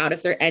figure out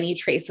if there are any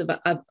trace of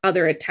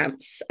other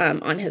attempts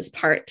on his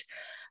part.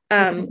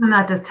 Doesn't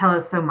that just tell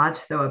us so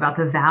much, though, about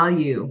the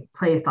value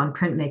placed on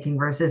printmaking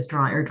versus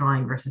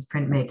drawing versus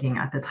printmaking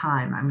at the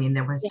time? I mean,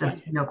 there was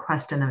just no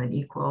question of an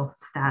equal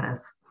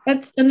status.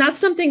 That's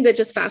something that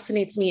just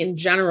fascinates me in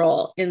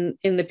general in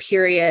the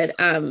period.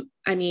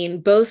 I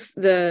mean, both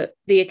the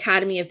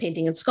Academy of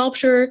Painting and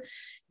Sculpture,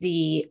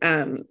 the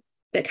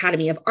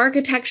Academy of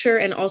Architecture,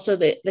 and also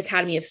the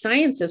Academy of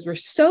Sciences were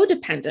so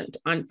dependent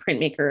on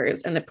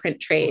printmakers and the print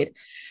trade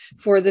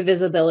for the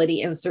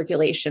visibility and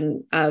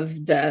circulation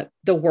of the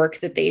work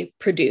that they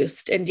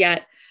produced. And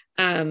yet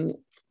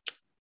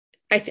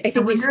I think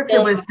we wonder if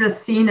it was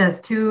just seen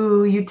as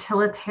too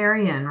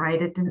utilitarian,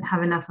 right? It didn't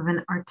have enough of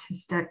an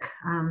artistic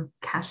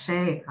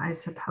cachet, I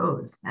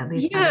suppose, at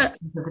least at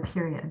the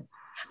period.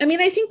 I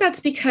mean, I think that's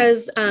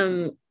because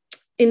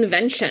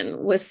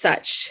invention was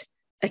such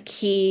a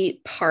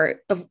key part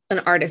of an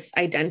artist's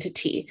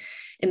identity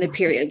in the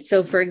period.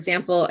 So for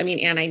example, I mean,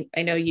 Anne,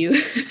 I know you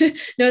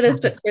know this,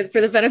 but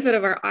for the benefit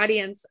of our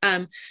audience,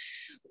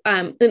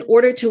 in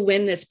order to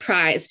win this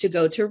prize to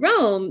go to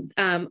Rome,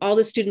 all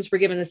the students were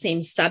given the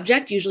same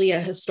subject, usually a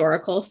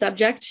historical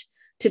subject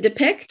to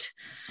depict.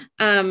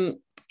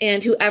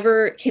 And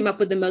whoever came up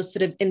with the most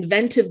sort of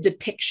inventive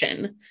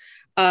depiction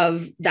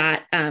of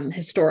that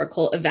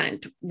historical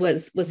event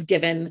was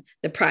given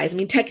the prize. I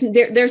mean,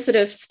 their sort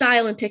of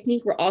style and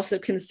technique were also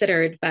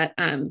considered, but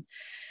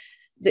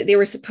they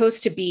were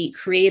supposed to be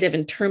creative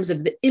in terms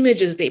of the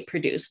images they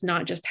produced,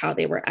 not just how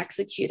they were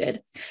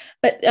executed.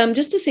 But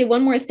just to say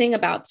one more thing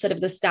about sort of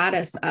the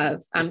status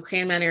of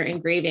crayon manner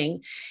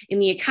engraving in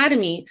the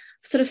Academy,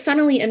 sort of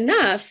funnily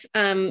enough,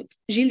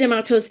 Gilles de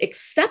Marteau's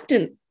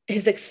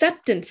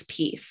acceptance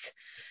piece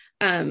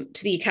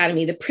to the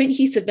Academy, the print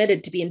he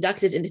submitted to be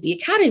inducted into the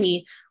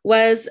Academy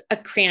was a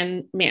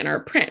crayon manner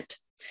print.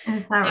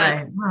 Is that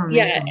right? Oh,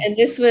 yeah, and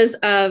this was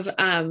of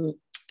a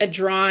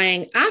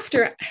drawing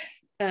after,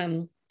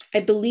 I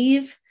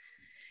believe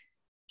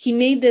he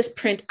made this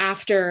print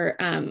after,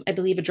 I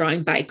believe, a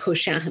drawing by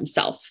Cochin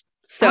himself.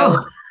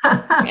 So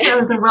that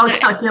was a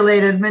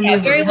well-calculated maneuver.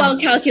 Yeah, very well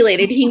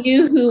calculated. He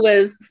knew who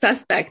was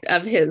suspect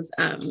of his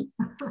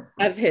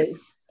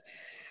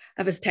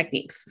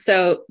techniques.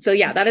 So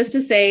yeah, that is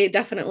to say,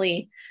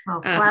 definitely.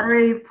 Well,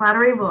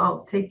 flattery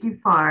will take you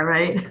far,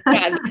 right?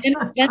 Yeah, and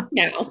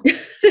now.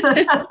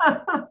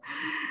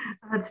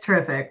 That's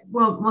terrific.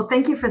 Well,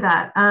 thank you for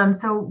that.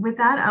 So with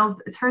that, I'll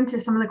turn to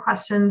some of the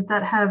questions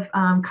that have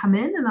come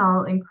in, and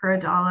I'll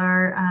encourage all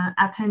our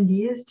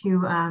attendees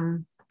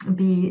to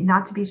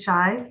not to be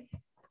shy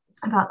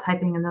about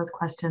typing in those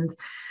questions.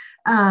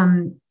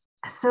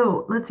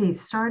 So let's see,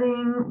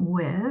 starting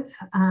with,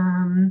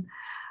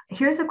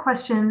 here's a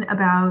question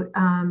about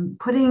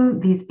putting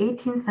these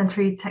 18th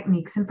century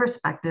techniques in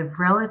perspective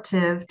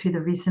relative to the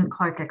recent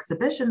Clark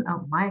exhibition,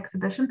 my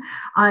exhibition,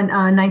 on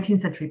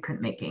 19th century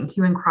printmaking,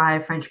 hue and cry,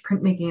 French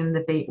printmaking, and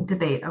the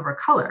debate over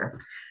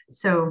color.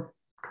 So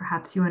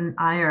perhaps you and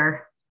I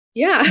are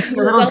a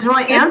little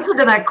joint answer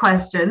to that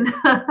question.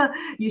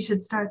 You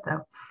should start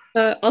though.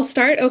 I'll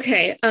start.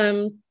 Okay.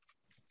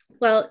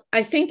 Well,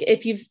 I think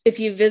if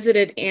you've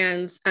visited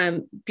Anne's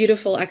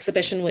beautiful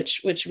exhibition,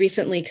 which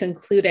recently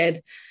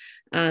concluded,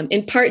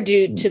 in part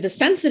due to the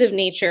sensitive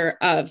nature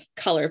of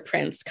color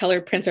prints.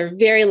 Color prints are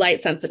very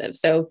light sensitive,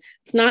 so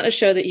it's not a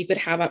show that you could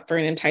have up for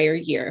an entire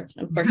year.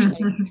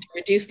 Unfortunately, to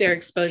reduce their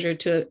exposure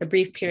to a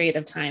brief period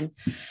of time.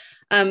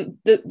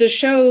 The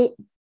show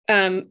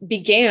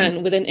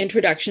began with an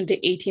introduction to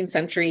 18th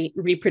century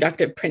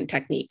reproductive print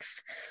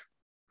techniques,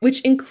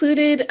 which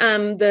included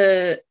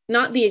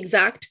not the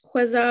exact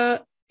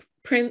Quasar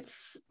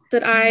prints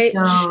that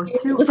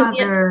two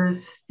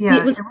others.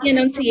 It was the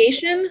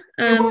Annunciation.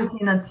 It was the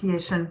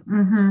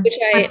Annunciation, which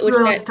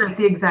illustrate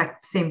the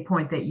exact same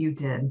point that you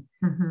did.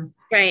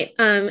 Right,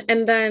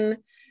 and then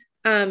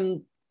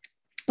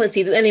let's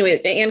see.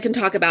 Anyway, Anne can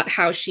talk about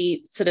how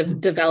she sort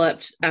of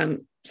developed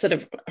sort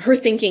of her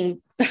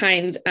thinking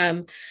behind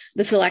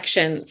the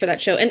selection for that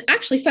show. And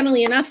actually,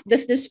 funnily enough,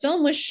 this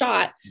film was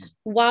shot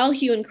while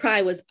Hue and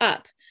Cry was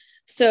up.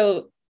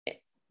 So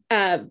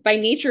by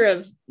nature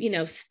of,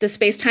 the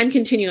space-time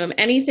continuum,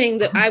 anything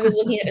that I was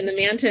looking at in the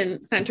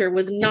Manton Center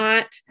was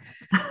not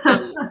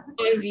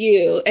on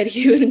view at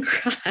Hue and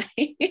Cry.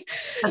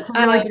 That's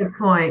a really good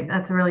point.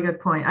 That's a really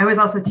good point. I was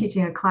also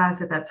teaching a class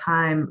at that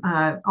time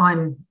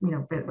on,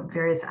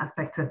 various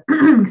aspects of,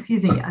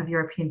 of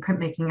European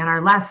printmaking. And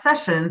our last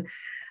session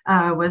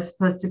was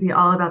supposed to be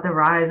all about the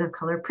rise of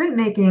color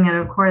printmaking. And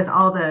of course,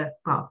 I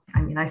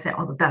say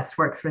all the best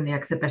works were in the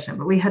exhibition,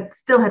 but we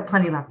still had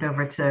plenty left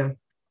over to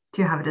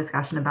have a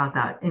discussion about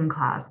that in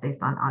class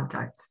based on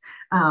objects.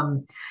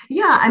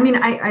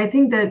 I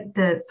think that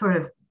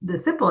the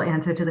simple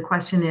answer to the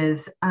question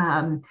is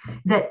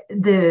that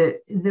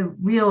the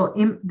real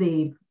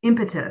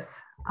impetus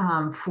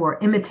for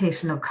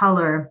imitation of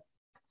color,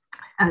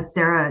 as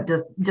Sarah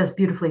just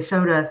beautifully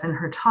showed us in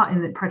her talk,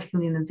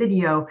 particularly in the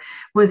video,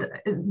 was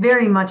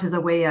very much as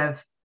a way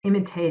of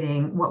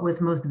imitating what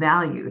was most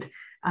valued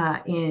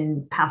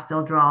in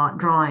pastel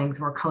drawings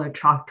or colored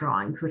chalk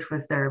drawings, which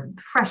was their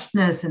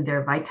freshness and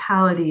their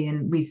vitality.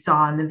 And we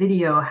saw in the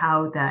video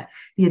how that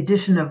the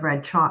addition of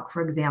red chalk,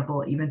 for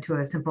example, even to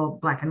a simple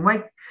black and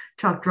white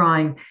chalk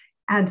drawing,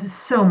 adds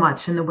so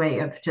much in the way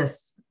of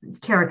just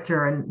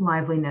character and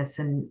liveliness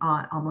and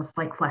almost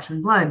like flesh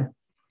and blood.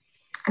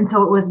 And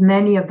so it was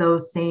many of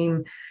those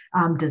same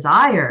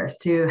desires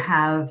to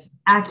have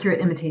accurate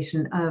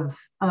imitation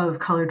of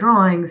color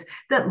drawings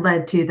that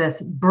led to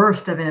this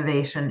burst of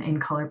innovation in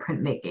color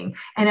printmaking.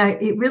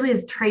 And it really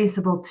is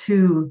traceable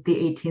to the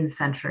 18th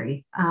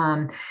century.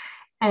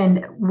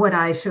 And what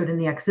I showed in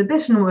the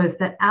exhibition was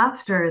that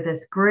after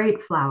this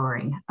great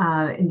flowering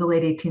in the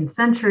late 18th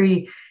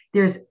century,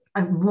 there's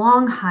a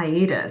long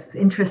hiatus.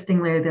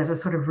 Interestingly, there's a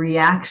sort of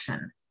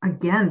reaction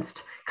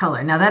against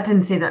color. Now, that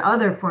didn't say that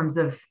other forms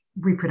of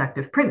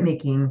reproductive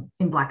printmaking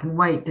in black and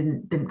white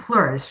didn't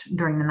flourish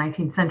during the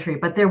 19th century,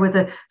 but there was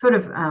a sort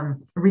of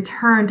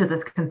return to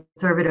this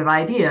conservative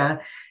idea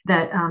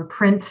that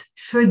print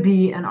should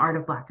be an art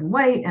of black and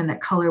white, and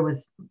that color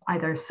was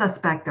either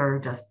suspect or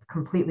just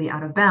completely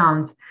out of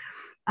bounds.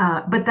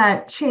 But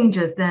that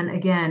changes then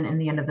again in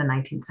the end of the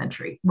 19th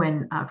century,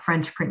 when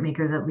French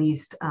printmakers, at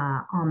least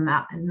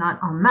not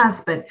en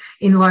masse, but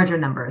in larger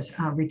numbers,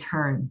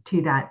 return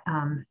to that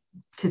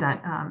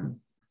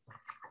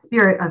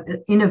spirit of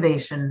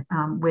innovation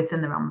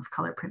within the realm of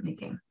color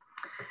printmaking.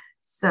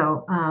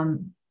 So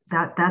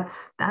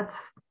that's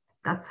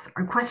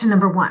our question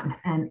number one,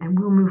 and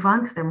we'll move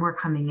on because there are more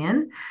coming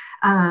in.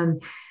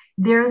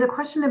 There is a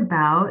question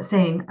about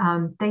saying,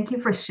 thank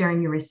you for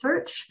sharing your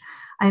research.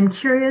 I'm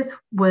curious,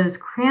 was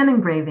crayon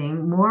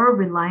engraving more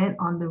reliant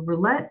on the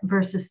roulette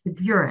versus the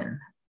burin?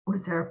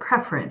 Was there a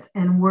preference?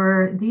 And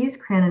were these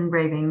crayon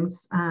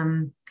engravings,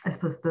 I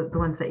suppose the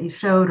ones that you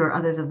showed or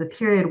others of the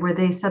period, were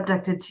they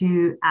subjected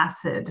to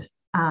acid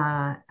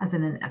as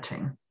in an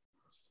etching?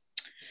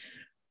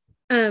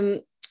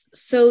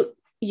 So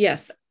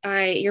yes,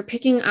 you're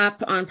picking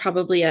up on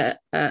probably a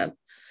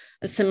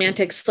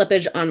semantic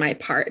slippage on my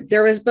part.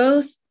 There was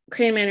both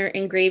crayon manner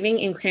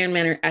engraving and crayon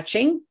manner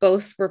etching.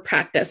 Both were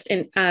practiced.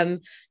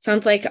 And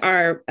sounds like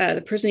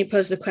the person who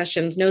posed the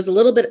questions knows a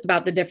little bit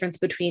about the difference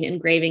between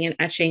engraving and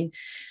etching.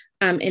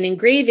 In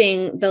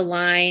engraving, the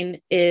line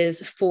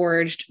is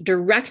forged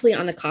directly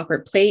on the copper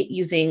plate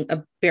using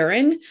a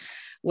burin,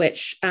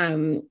 which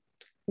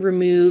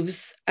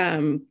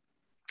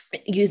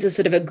uses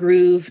sort of a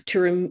groove to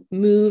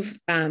remove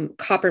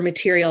copper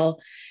material.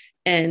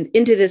 And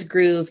into this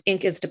groove,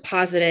 ink is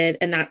deposited,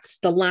 and that's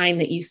the line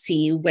that you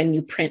see when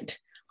you print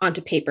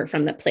onto paper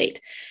from the plate.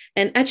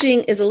 And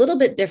etching is a little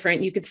bit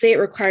different. You could say it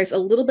requires a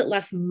little bit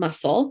less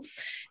muscle,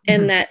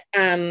 and that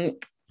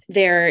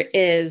there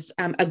is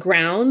a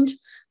ground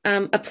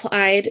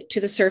applied to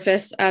the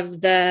surface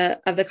of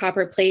the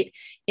copper plate,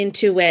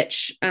 into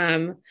which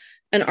an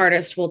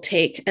artist will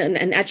take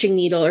an etching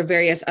needle or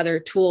various other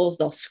tools.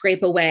 They'll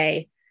scrape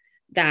away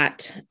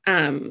that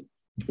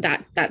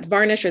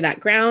varnish or that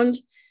ground.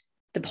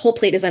 The whole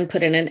plate is then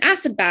put in an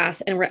acid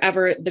bath, and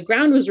wherever the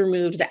ground was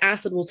removed, the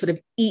acid will sort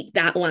of eat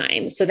that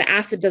line. So the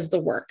acid does the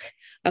work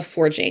of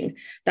forging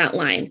that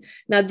line.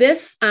 Now,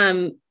 this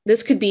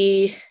could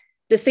be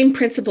the same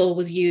principle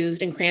was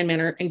used in crayon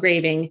manner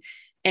engraving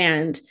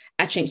and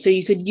etching. So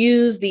you could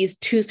use these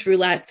tooth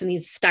roulettes and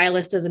these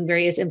styluses and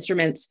various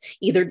instruments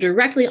either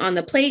directly on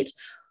the plate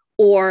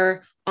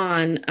or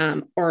on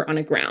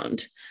a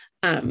ground.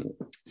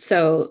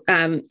 So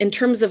in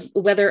terms of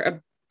whether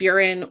a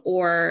burin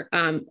or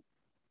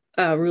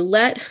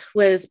roulette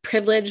was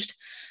privileged,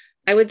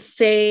 I would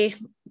say,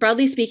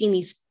 broadly speaking,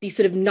 these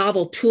sort of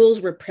novel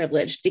tools were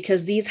privileged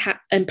because these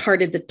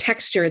imparted the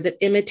texture that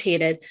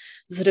imitated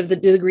sort of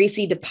the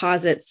greasy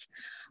deposits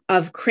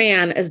of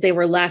crayon as they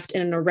were left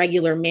in an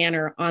irregular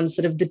manner on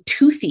sort of the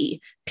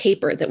toothy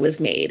paper that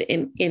was made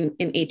in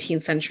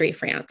 18th century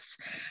France.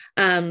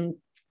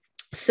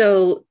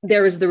 So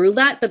there was the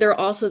roulette, but there are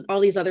also all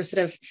these other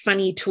sort of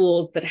funny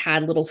tools that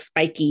had little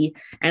spiky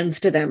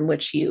ends to them,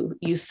 which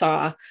you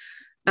saw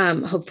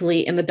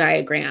hopefully in the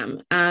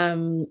diagram.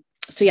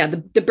 So yeah,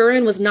 the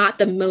burin was not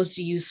the most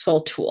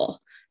useful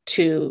tool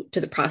to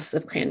the process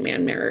of crayon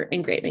manner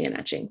engraving and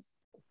etching.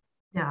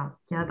 Yeah,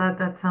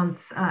 that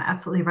sounds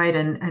absolutely right.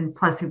 And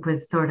plus, it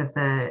was sort of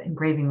the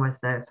engraving was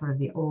the sort of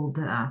the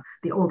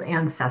old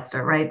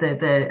ancestor, right?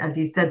 The as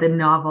you said, the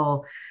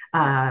novel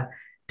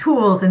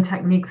tools and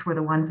techniques were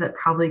the ones that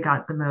probably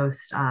got the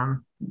most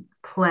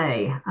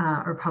play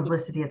or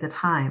publicity at the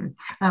time.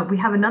 We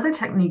have another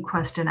technique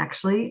question,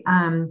 actually,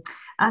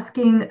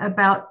 asking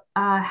about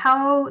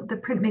how the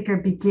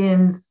printmaker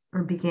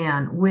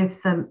began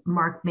with the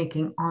mark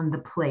making on the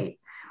plate.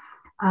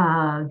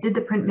 Did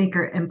the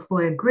printmaker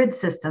employ a grid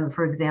system,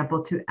 for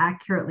example, to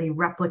accurately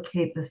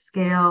replicate the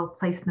scale,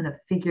 placement of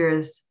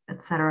figures,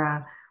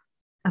 etc.,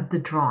 of the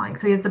drawing?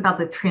 So it's about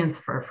the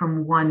transfer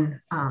from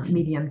one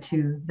medium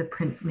to the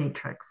print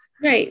matrix.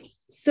 Right.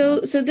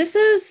 So this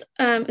is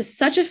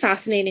such a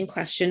fascinating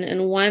question,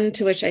 and one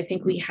to which I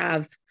think we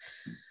have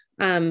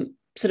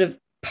sort of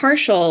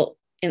partial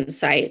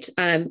insight.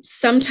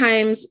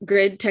 Sometimes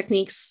grid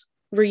techniques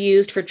were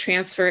used for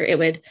transfer. It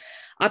would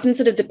often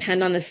sort of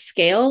depend on the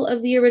scale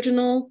of the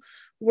original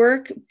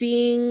work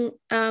being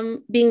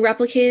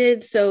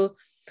replicated. So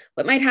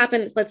what might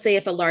happen, let's say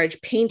if a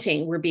large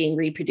painting were being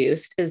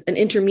reproduced, is an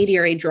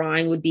intermediary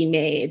drawing would be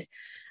made,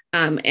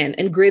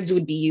 and grids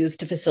would be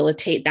used to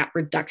facilitate that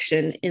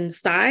reduction in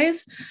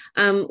size.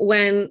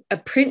 When a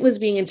print was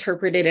being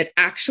interpreted at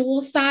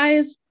actual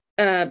size,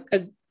 a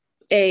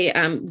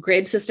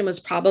grid system was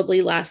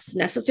probably less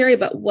necessary,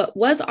 but what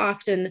was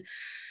often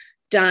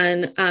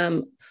done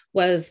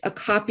was a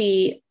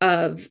copy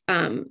of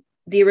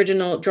the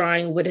original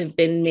drawing would have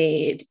been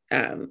made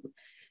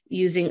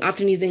using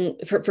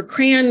for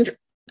crayon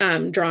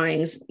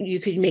drawings. You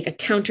could make a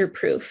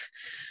counterproof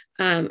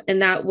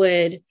And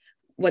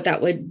what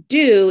that would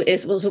do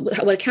is, well, so what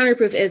a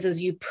counterproof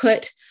is you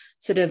put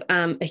sort of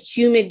a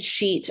humid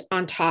sheet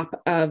on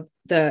top of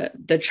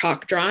the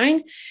chalk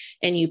drawing,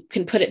 and you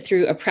can put it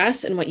through a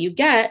press. And what you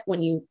get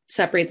when you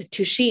separate the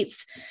two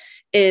sheets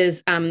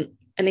is an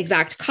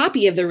exact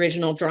copy of the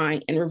original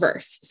drawing in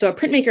reverse. So a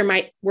printmaker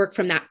might work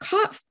from that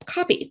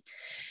copy.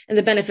 And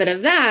the benefit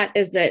of that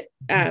is that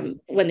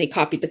when they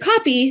copied the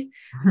copy,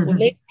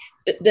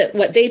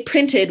 what they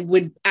printed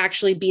would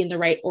actually be in the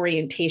right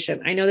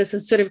orientation. I know this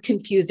is sort of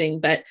confusing,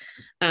 but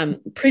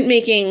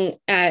printmaking,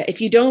 if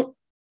you don't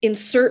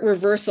insert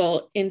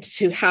reversal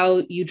into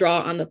how you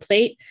draw on the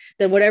plate,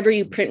 then whatever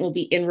you print will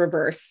be in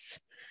reverse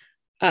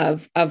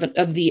of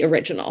the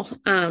original.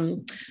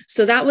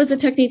 So that was a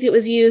technique that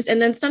was used.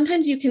 And then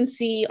sometimes you can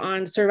see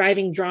on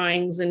surviving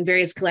drawings in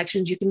various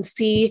collections, you can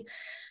see,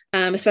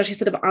 especially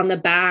sort of on the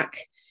back,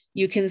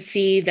 you can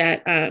see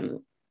that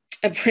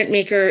a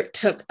printmaker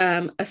took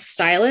a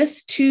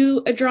stylus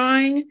to a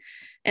drawing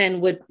and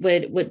would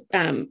maybe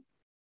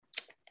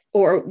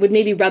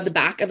rub the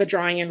back of a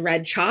drawing in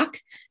red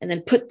chalk and then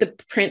put the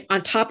print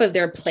on top of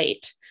their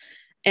plate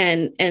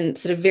and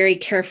sort of very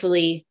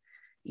carefully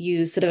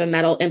use sort of a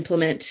metal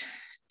implement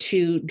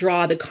to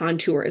draw the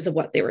contours of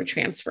what they were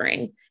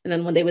transferring. And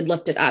then when they would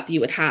lift it up,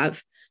 you would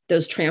have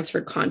those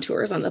transferred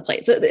contours on the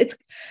plate. So it's,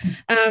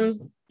 there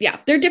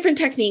are different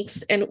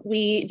techniques. And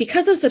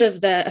because of sort of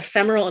the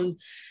ephemeral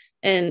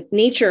and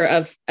nature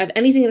of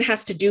anything that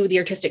has to do with the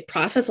artistic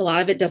process, a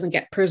lot of it doesn't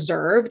get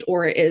preserved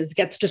or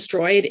gets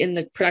destroyed in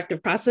the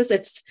productive process.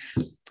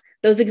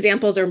 Those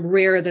examples are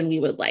rarer than we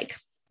would like.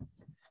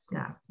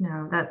 Yeah,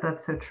 no,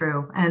 that's so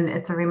true. And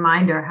it's a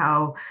reminder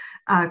how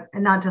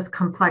not just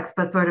complex,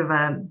 but sort of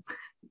a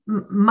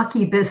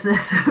mucky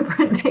business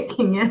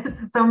printmaking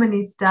is. So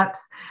many steps,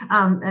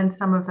 and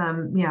some of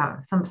them,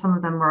 some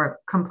of them more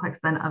complex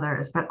than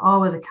others, but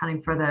always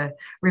accounting for the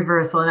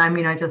reversal. And I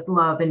mean, I just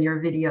love in your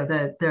video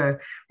the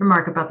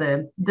remark about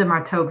the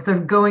Watteau sort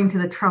of going to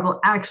the trouble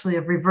actually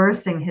of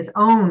reversing his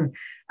own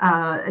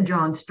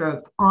drawn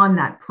strokes on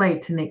that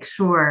plate to make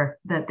sure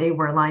that they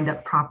were lined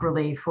up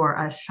properly for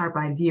a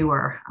sharp-eyed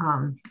viewer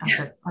of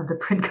the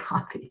print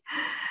copy.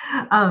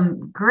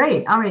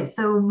 Great. All right.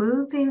 So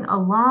moving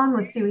along,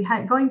 let's see. We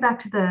had going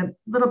back to the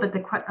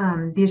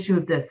issue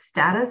of the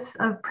status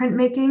of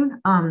printmaking.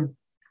 I've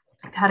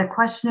had a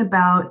question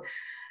about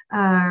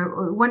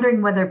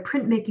wondering whether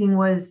printmaking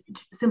was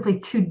simply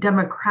too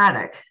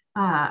democratic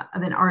of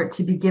an art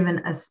to be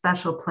given a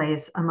special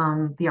place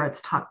among the arts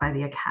taught by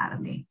the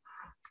Academy.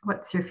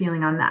 What's your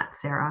feeling on that,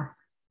 Sarah?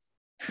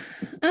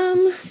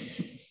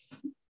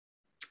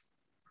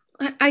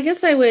 I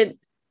guess I would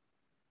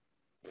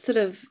sort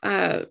of,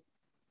 to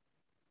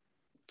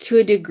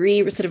a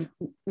degree, sort of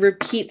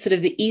repeat sort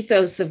of the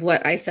ethos of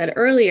what I said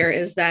earlier,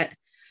 is that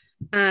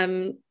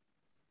the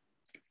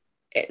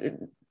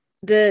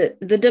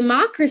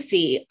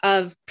democracy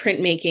of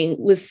printmaking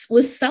was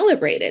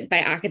celebrated by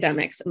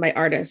academics and by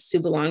artists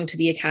who belonged to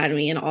the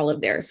Academy and all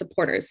of their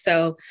supporters.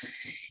 So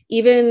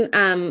even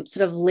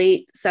sort of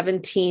late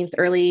 17th,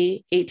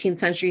 early 18th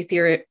century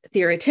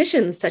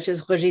theoreticians such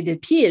as Roger de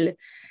Pile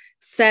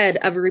said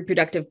of a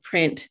reproductive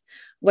print,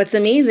 what's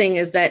amazing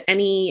is that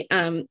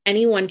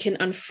anyone can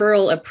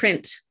unfurl a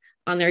print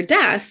on their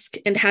desk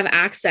and have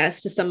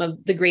access to some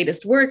of the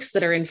greatest works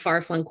that are in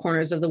far-flung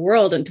corners of the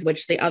world and to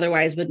which they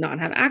otherwise would not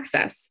have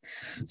access.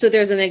 So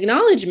there's an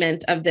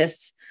acknowledgement of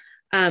this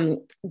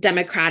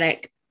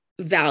democratic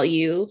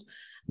value.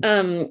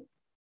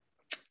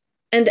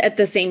 And at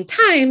the same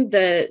time,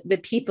 the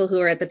people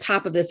who are at the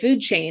top of the food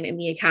chain in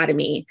the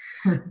Academy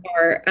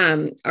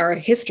are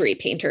history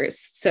painters.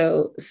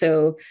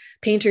 So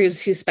painters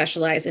who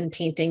specialize in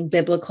painting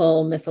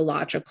biblical,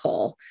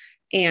 mythological,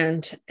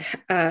 and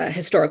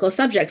historical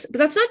subjects. But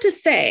that's not to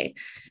say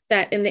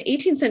that in the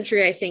 18th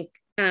century, I think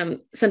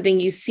something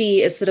you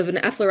see is sort of an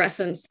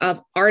efflorescence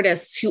of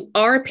artists who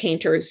are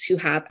painters who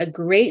have a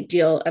great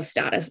deal of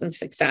status and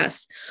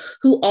success,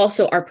 who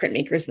also are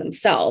printmakers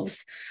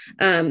themselves.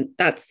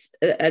 That's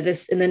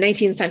this in the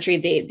 19th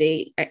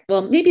century.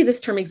 Well, maybe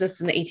this term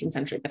exists in the 18th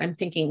century, but I'm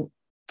thinking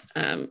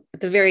at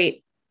the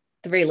very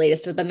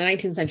latest. But in the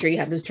 19th century, you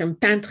have this term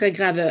peintre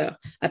graveur,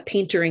 a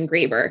painter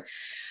engraver.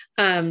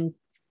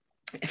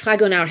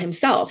 Fragonard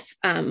himself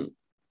and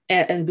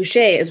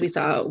Boucher, as we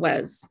saw,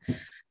 was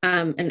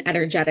an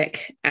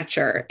energetic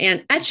etcher.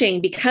 And etching,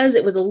 because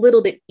it was a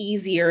little bit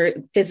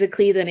easier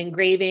physically than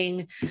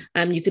engraving,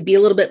 you could be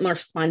a little bit more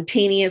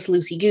spontaneous,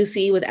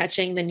 loosey-goosey with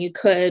etching than you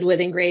could with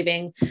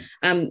engraving.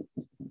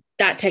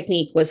 That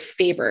technique was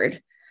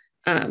favored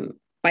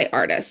by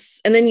artists.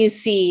 And then you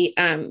see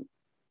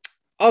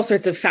all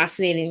sorts of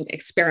fascinating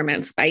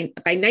experiments by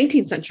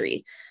 19th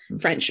century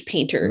French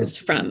painters,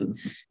 from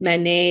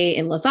Manet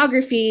in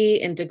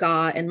lithography and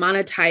Degas in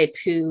monotype,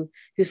 who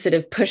sort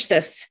of push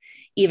this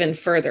even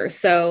further.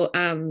 So,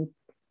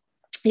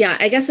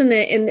 I guess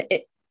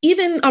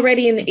even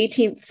already in the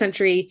 18th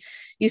century,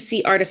 you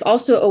see artists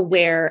also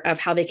aware of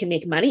how they can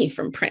make money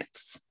from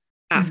prints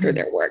after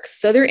their works.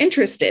 So they're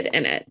interested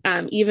in it,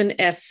 even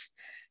if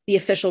the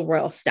official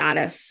royal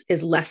status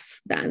is less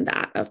than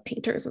that of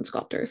painters and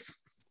sculptors.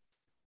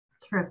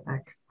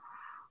 Terrific.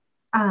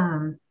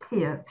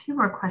 See a few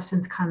more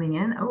questions coming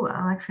in. Oh,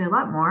 actually a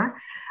lot more.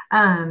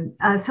 And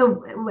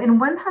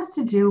one has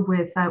to do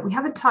with, we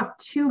haven't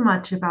talked too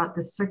much about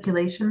the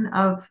circulation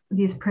of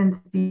these prints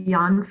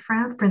beyond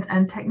France, prints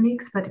and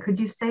techniques, but could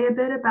you say a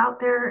bit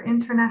about their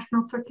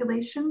international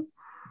circulation?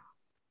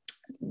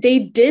 They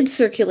did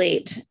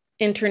circulate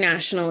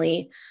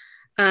internationally,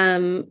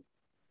 and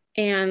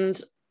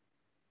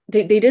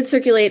they did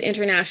circulate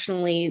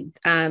internationally,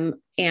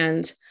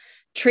 and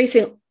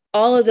tracing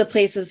all of the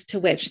places to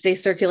which they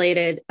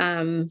circulated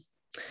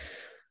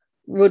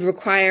would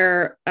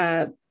require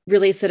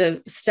really sort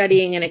of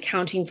studying and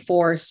accounting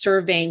for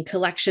surveying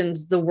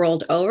collections the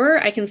world over.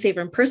 I can say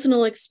from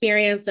personal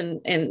experience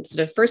and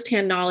sort of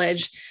firsthand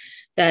knowledge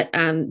that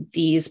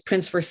these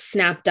prints were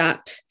snapped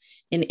up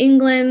in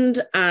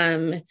England,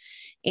 and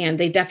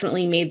they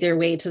definitely made their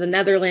way to the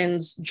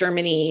Netherlands,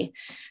 Germany,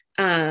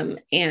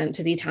 and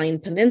to the Italian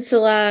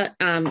peninsula.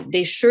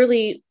 They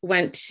surely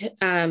went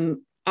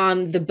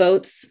on the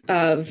boats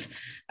of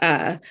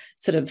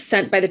sort of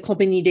sent by the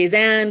Compagnie des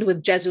Indes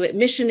with Jesuit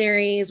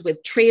missionaries,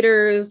 with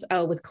traders,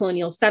 with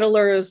colonial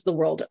settlers the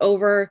world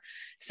over.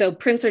 So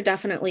prints are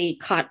definitely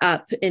caught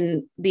up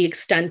in the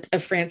extent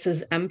of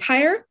France's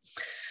empire.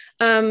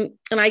 And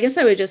I guess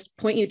I would just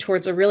point you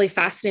towards a really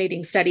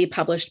fascinating study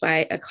published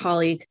by a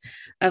colleague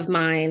of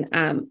mine,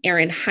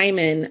 Erin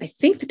Hyman. I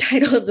think the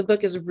title of the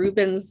book is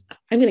Rubens.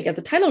 I'm going to get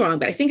the title wrong,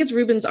 but I think it's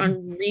Rubens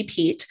on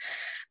Repeat.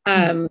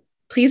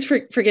 Please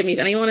forgive me if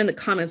anyone in the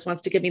comments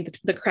wants to give me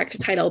the correct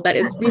title, but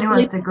it's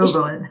recently to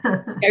Google it.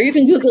 Yeah, you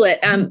can Google it.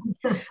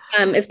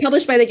 It's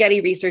published by the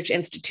Getty Research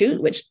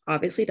Institute, which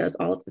obviously does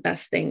all of the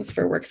best things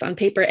for works on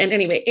paper. And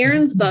anyway,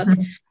 Erin's book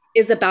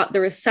is about the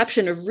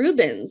reception of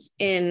Rubens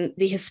in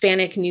the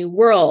Hispanic New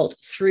World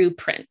through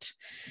print.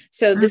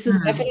 So this is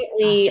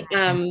definitely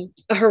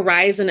a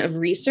horizon of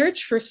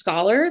research for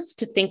scholars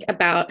to think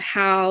about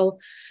how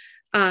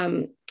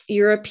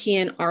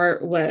European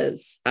art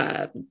was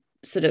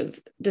sort of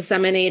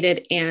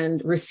disseminated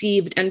and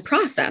received and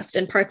processed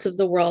in parts of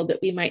the world that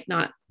we might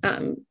not,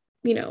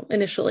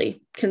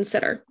 initially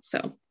consider.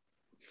 So.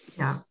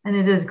 Yeah, and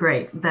it is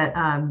great that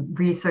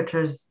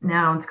researchers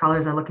now and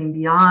scholars are looking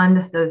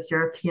beyond those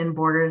European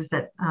borders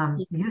that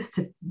used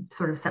to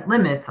sort of set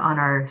limits on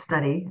our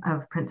study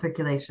of print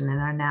circulation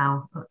and are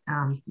now,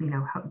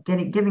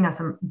 giving us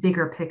a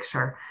bigger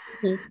picture.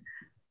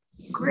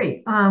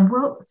 Great.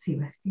 Well, let's see.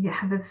 We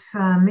have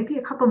maybe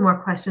a couple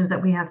more questions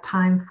that we have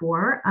time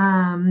for.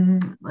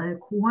 Like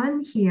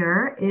one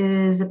here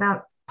is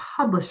about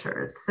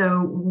publishers.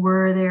 So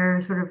were there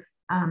sort of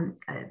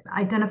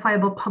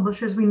identifiable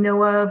publishers we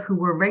know of who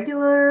were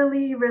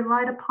regularly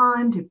relied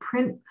upon to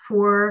print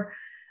for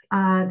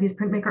these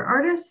printmaker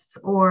artists,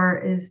 or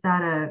is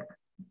that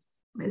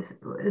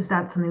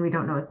something we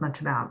don't know as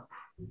much about?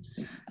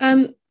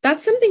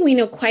 That's something we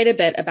know quite a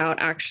bit about,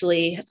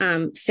 actually,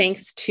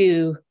 thanks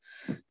to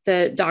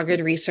the dogged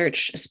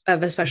research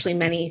of especially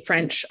many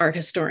French art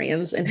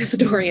historians and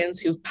historians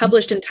who've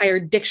published entire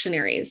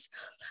dictionaries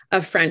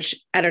of French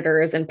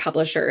editors and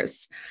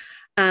publishers.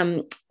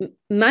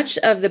 Much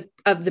of the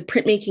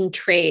printmaking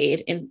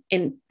trade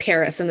in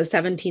Paris in the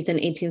 17th and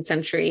 18th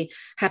century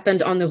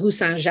happened on the Rue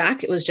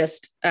Saint-Jacques. It was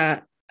just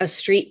a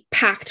street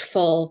packed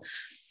full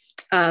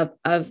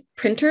of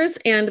printers.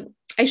 And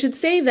I should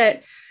say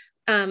that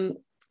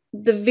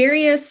the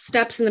various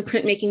steps in the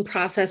printmaking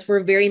process were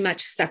very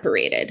much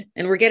separated,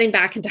 and we're getting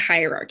back into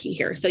hierarchy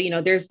here. So,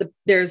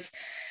 there's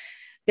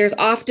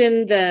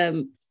often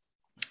the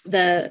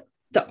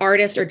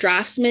artist or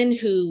draftsman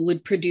who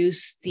would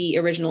produce the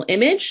original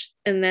image.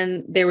 And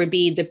then there would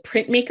be the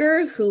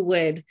printmaker who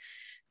would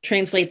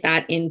translate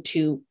that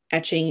into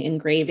etching,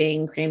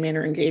 engraving, crane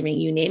manner engraving,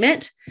 you name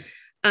it.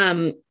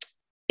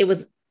 It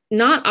was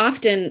not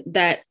often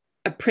that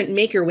a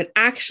printmaker would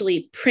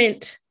actually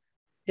print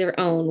their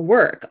own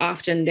work.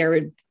 Often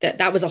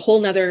that was a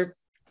whole nother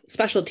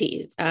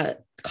specialty. The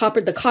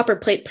copper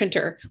plate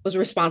printer was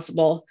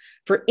responsible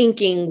for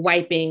inking,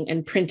 wiping,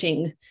 and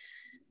printing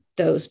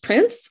those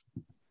prints.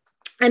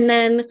 And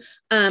then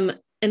an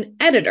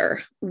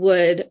editor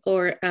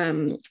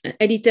an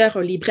éditeur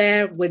or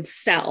libraire would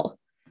sell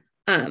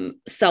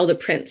the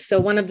prints.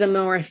 So one of the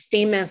more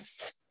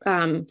famous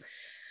print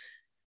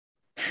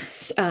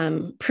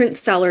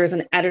sellers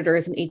and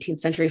editors in 18th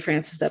century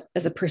France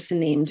is a person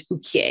named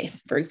Uquier,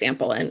 for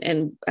example.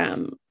 And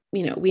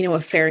we know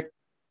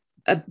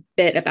a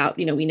bit about,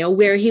 we know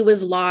where he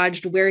was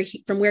lodged,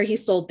 from where he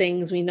sold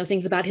things. We know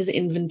things about his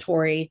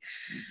inventory.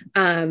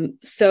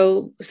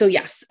 So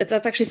yes,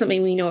 that's actually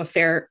something we know a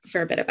fair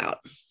bit about.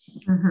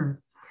 Mm-hmm.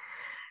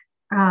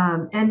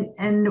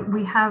 And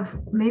we have,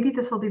 maybe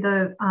this will be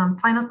the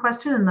final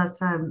question, unless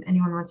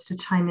anyone wants to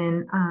chime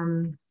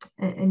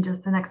in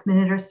just the next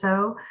minute or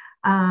so.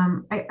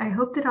 I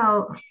hope that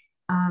I'll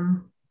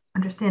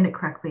understand it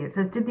correctly. It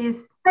says, did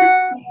these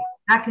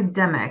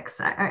academics,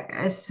 I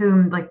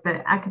assume like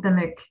the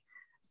academic,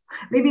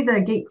 maybe the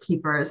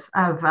gatekeepers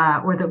of,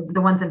 or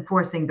the ones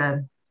enforcing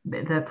the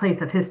the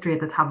place of history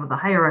at the top of the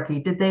hierarchy,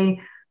 did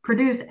they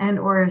produce and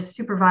or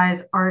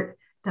supervise art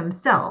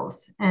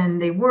themselves?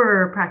 And they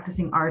were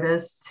practicing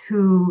artists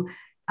who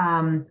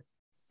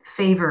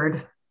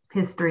favored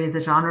history as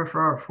a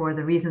genre for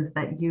the reasons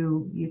that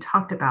you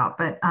talked about.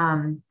 But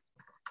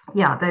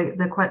yeah,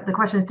 the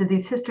question is, did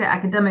these history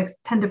academics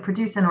tend to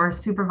produce and or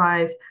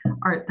supervise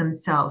art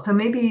themselves? So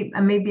maybe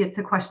it's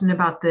a question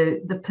about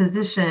the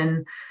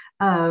position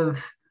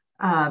of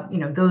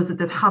those at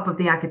the top of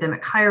the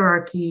academic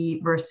hierarchy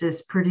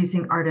versus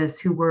producing artists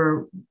who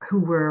were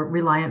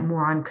reliant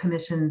more on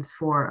commissions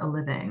for a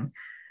living.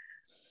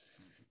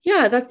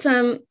 Yeah, that's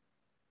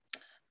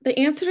the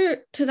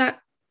answer to that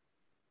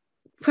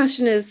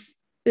question is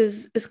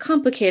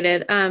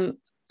complicated.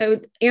 I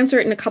would answer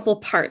it in a couple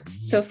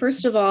parts. So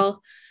first of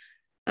all,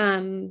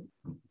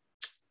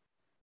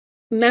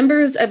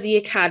 members of the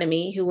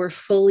Academy who were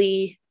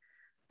fully,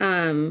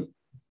 who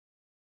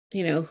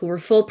were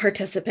full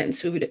participants,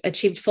 who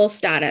achieved full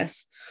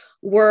status,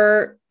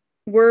 were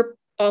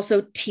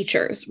also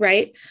teachers,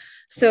 right?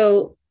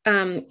 So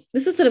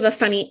this is sort of a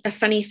funny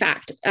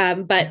fact,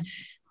 but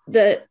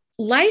the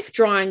life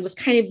drawing was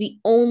kind of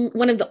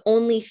one of the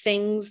only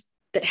things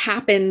that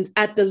happened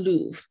at the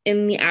Louvre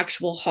in the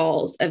actual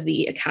halls of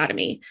the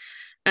Academy.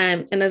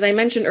 And as I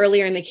mentioned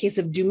earlier, in the case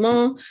of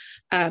Dumont,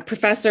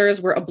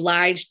 professors were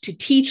obliged to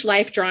teach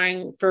life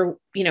drawing for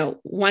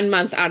 1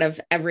 month out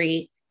of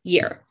every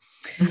year.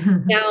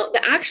 Now, the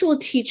actual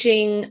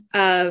teaching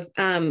of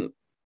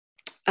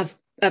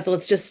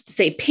let's just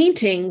say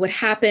painting would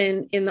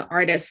happen in the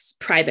artist's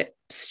private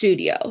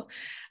studio.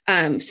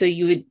 So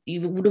you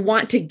would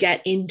want to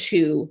get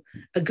into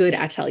a good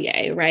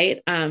atelier,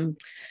 right?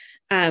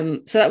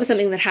 So that was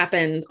something that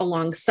happened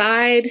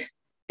alongside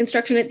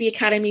instruction at the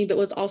Academy, but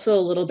was also a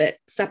little bit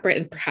separate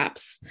and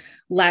perhaps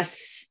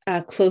less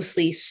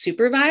closely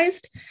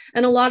supervised.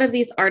 And a lot of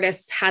these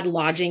artists had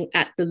lodging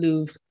at the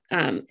Louvre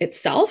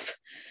itself.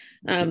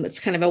 It's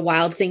kind of a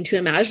wild thing to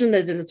imagine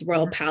that it's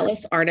royal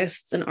palace.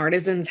 Artists and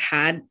artisans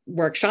had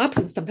workshops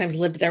and sometimes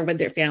lived there with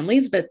their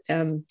families, but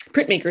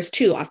printmakers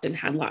too often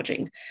had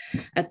lodging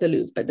at the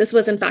Louvre. But this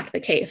was in fact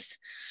the case.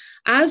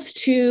 As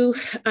to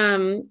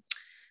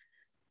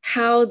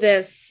how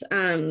this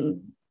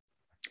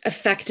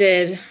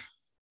affected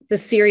the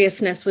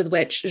seriousness with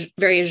which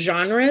various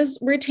genres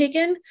were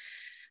taken.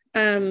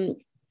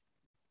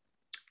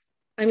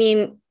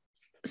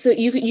 So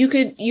you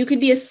could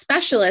be a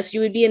specialist. You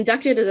would be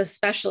inducted as a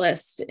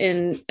specialist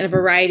in a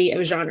variety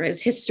of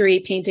genres, history,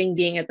 painting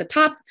being at the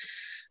top.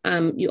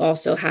 You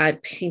also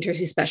had painters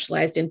who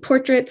specialized in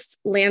portraits,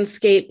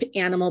 landscape,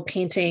 animal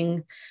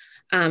painting,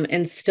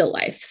 and still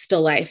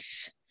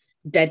life,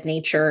 dead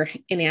nature,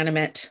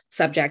 inanimate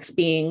subjects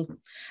being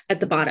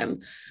at the bottom.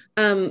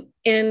 And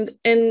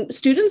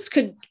students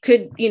could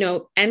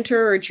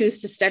enter or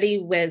choose to study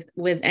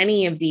with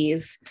any of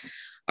these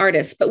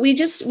artists. But we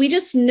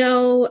just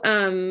know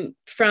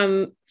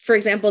from, for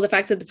example, the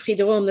fact that the Prix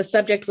de Rome, the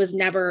subject was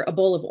never a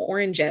bowl of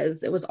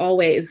oranges. It was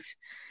always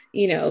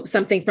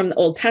something from the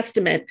Old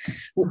Testament.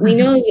 We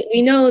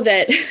know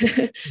that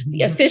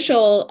the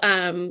official,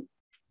 and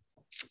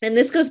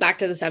this goes back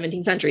to the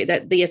 17th century,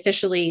 that the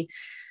officially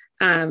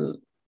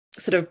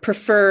sort of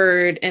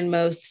preferred and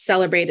most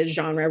celebrated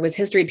genre was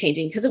history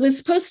painting, because it was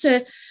supposed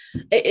to,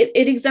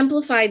 it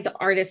exemplified the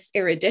artist's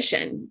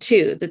erudition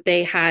too, that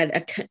they had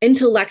an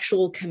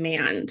intellectual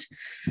command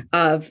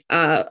of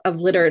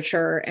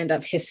literature and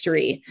of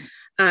history.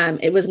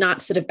 It was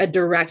not sort of a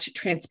direct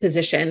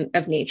transposition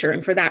of nature.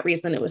 And for that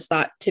reason, it was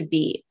thought to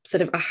be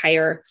sort of a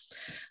higher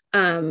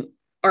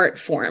art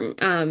form.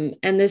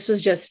 And this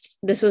was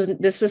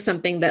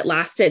something that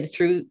lasted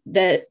through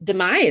the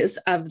demise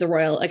of the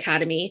Royal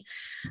Academy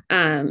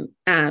during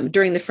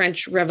the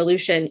French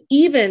Revolution,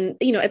 even,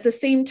 at the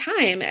same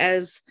time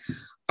as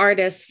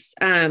artists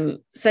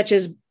such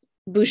as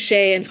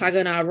Boucher and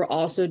Fragonard were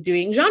also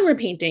doing genre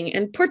painting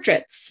and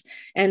portraits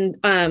and,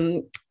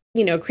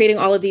 creating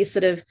all of these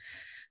sort of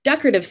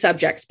decorative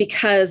subjects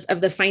because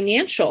of the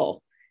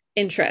financial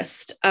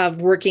interest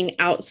of working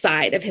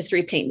outside of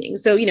history painting.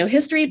 So,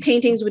 history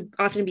paintings would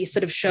often be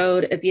sort of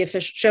shown at the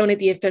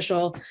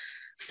official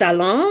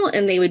salon,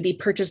 and they would be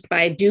purchased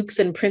by dukes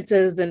and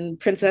princes and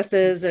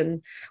princesses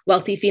and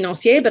wealthy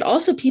financiers, but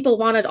also people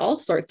wanted all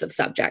sorts of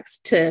subjects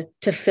to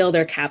fill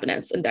their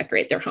cabinets and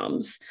decorate their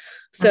homes.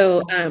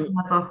 So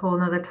that's a whole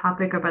nother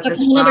topic about this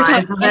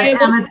rise of the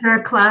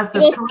amateur class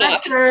of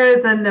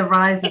collectors and the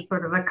rise of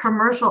sort of a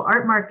commercial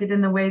art market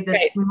in the way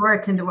that's more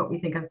akin to what we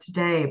think of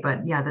today.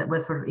 But yeah, that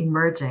was sort of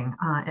emerging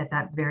at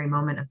that very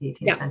moment of the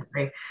 18th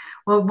century.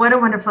 Well, what a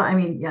wonderful,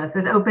 yes,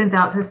 this opens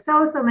out to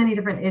so many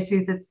different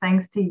issues. It's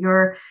thanks to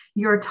your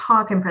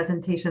talk and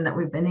presentation that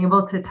we've been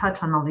able to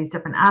touch on all these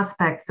different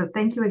aspects. So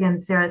thank you again,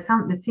 Sarah.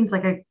 It seems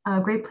like a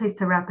great place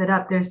to wrap it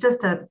up. There's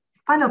just a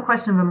final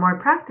question of a more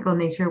practical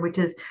nature, which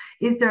is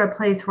there a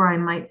place where I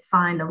might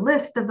find a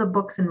list of the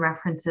books and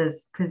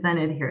references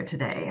presented here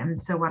today? And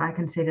so what I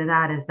can say to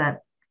that is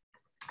that,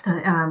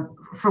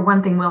 for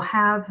one thing, we'll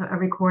have a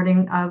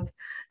recording of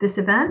this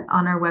event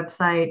on our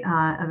website,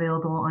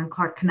 available on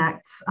Clark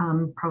Connects,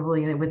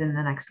 probably within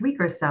the next week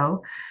or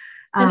so.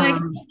 And I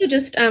can also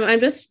just, I'm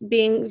just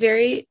being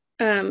very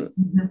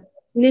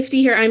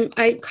nifty here.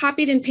 I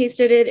copied and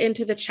pasted it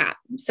into the chat.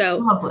 So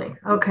lovely.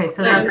 Okay,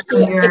 so that's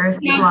on your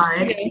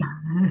slide.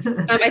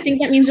 I think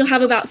that means you'll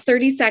have about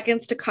 30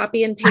 seconds to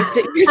copy and paste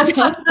it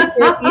yourself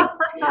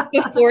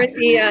before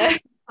the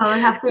I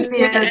have to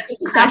be as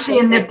crafty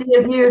and nifty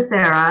as you,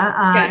 Sarah,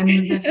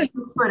 and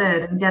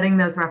footed and getting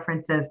those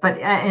references. But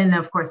and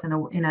of course, in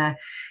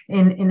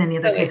any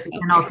other case, we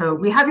can also,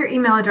 we have your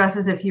email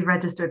addresses if you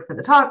registered for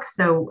the talk,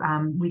 so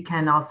we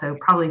can also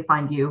probably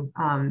find you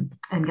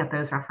and get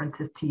those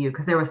references to you,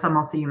 because there were some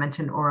also you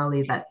mentioned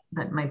orally that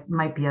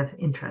might be of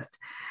interest.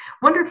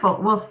 Wonderful.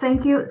 Well,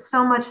 thank you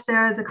so much,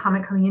 Sarah. There's a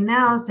comment coming in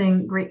now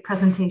saying great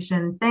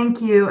presentation. Thank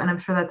you. And I'm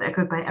sure that's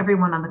echoed by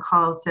everyone on the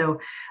call.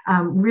 So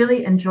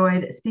really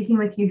enjoyed speaking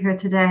with you here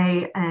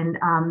today. And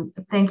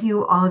thank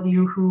you all of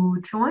you who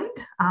joined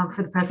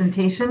for the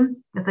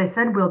presentation. As I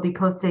said, we'll be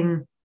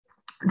posting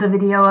the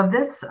video of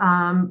this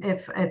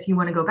if you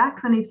want to go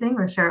back to anything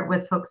or share it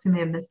with folks who may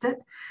have missed it.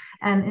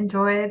 And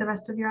enjoy the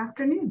rest of your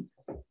afternoon.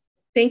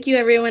 Thank you,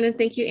 everyone. And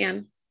thank you,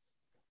 Anne.